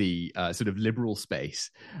from the sort of liberal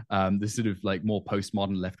space, the sort of like more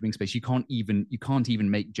postmodern left-wing space. You can't even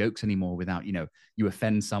make jokes anymore without, you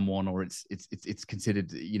offend someone, or it's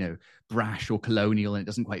considered, brash or colonial, and it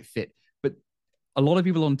doesn't quite fit. But a lot of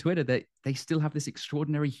people on Twitter, they still have this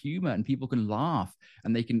extraordinary humor, and people can laugh,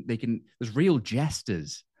 and they can there's real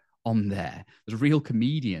jesters on there. There's real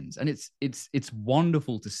comedians, and it's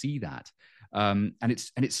wonderful to see that. And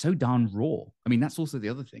it's so darn raw. I mean, that's also the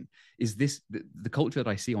other thing, is this the culture that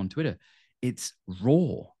I see on Twitter. It's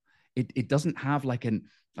raw. It doesn't have like an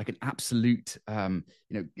absolute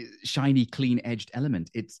shiny, clean edged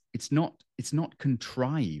element. It's not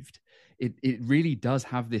contrived. It really does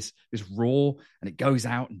have this raw, and it goes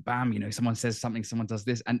out and bam, someone says something, someone does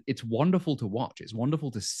this, and it's wonderful to watch. It's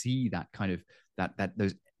wonderful to see that kind of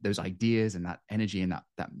those ideas and that energy and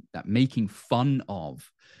that making fun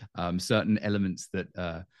of certain elements that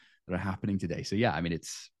are happening today. So yeah, I mean,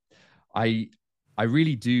 I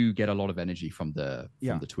really do get a lot of energy from the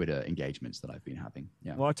Yeah. from the Twitter engagements that I've been having.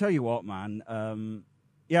 Yeah. Well, I tell you what, man.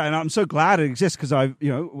 Yeah, and I'm so glad it exists because I,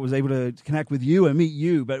 was able to connect with you and meet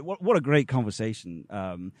you. But what a great conversation.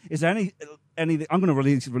 Is there anything? I'm going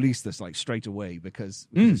to release this like straight away because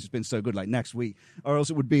it's been so good. Like next week, or else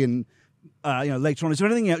it would be in, later on. Is there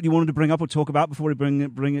anything you wanted to bring up or talk about before we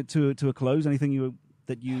bring it to a close? Anything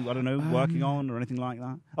that you I don't know working on or anything like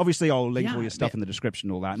that? Obviously, I'll link all your stuff in the description,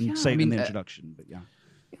 all that, and say it in the introduction. But yeah,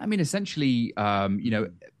 I mean, essentially,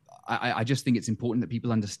 I just think it's important that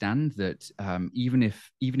people understand that even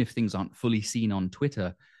if things aren't fully seen on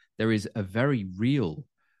Twitter, there is a very real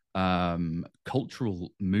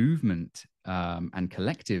cultural movement and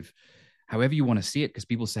collective, however you want to see it, because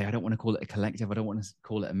people say, I don't want to call it a collective, I don't want to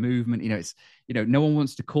call it a movement. No one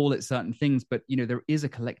wants to call it certain things, but there is a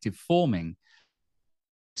collective forming.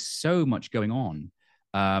 So much going on,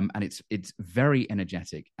 and it's very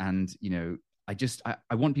energetic, and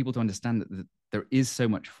I want people to understand that there is so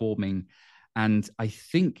much forming. And I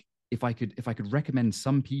think if I could recommend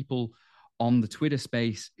some people on the Twitter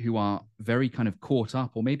space who are very kind of caught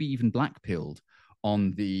up or maybe even black-pilled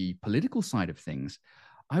on the political side of things,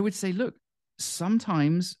 I would say, look,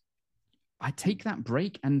 sometimes I take that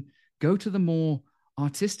break and go to the more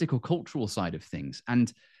artistic or cultural side of things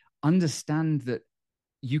and understand that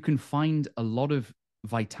you can find a lot of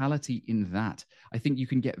vitality in that. I think you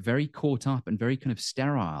can get very caught up and very kind of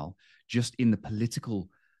sterile just in the political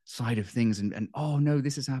side of things, and oh no,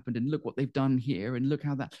 this has happened, and look what they've done here, and look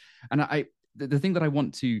how that. And the thing that I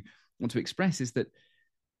want to express is that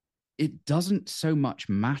it doesn't so much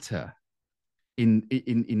matter in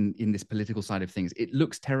this political side of things. It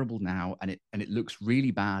looks terrible now, and it looks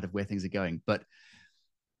really bad of where things are going, but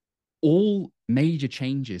all major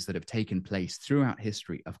changes that have taken place throughout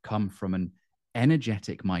history have come from an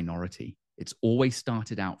energetic minority. It's always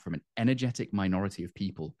started out from an energetic minority of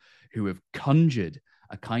people who have conjured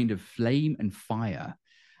a kind of flame and fire.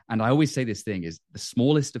 And I always say this thing is the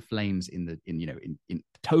smallest of flames in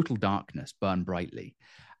total darkness burn brightly.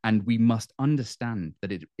 And we must understand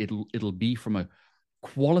that it'll be from a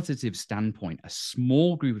qualitative standpoint, a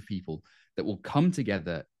small group of people that will come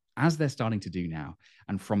together as they're starting to do now.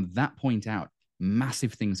 And from that point out,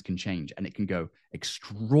 massive things can change, and it can go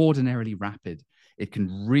extraordinarily rapid. It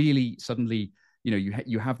can really suddenly,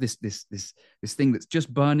 you have this thing that's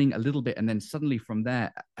just burning a little bit, and then suddenly from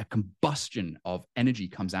there, a combustion of energy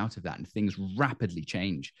comes out of that, and things rapidly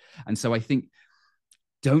change. And so I think,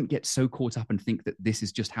 don't get so caught up and think that this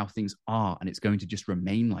is just how things are, and it's going to just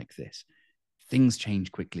remain like this. Things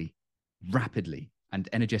change quickly, rapidly, and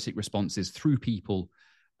energetic responses through people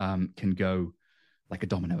can go like a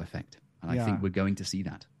domino effect. And I think we're going to see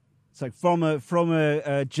that. It's like from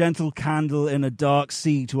a gentle candle in a dark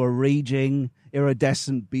sea to a raging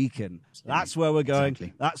iridescent beacon. That's where we're going.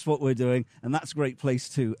 Exactly. That's what we're doing. And that's a great place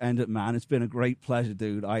to end it, man. It's been a great pleasure,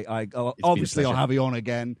 dude. Obviously I'll have you on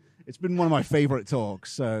again. It's been one of my favorite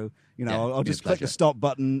talks. So, I'll just click the stop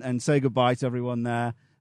button and say goodbye to everyone there.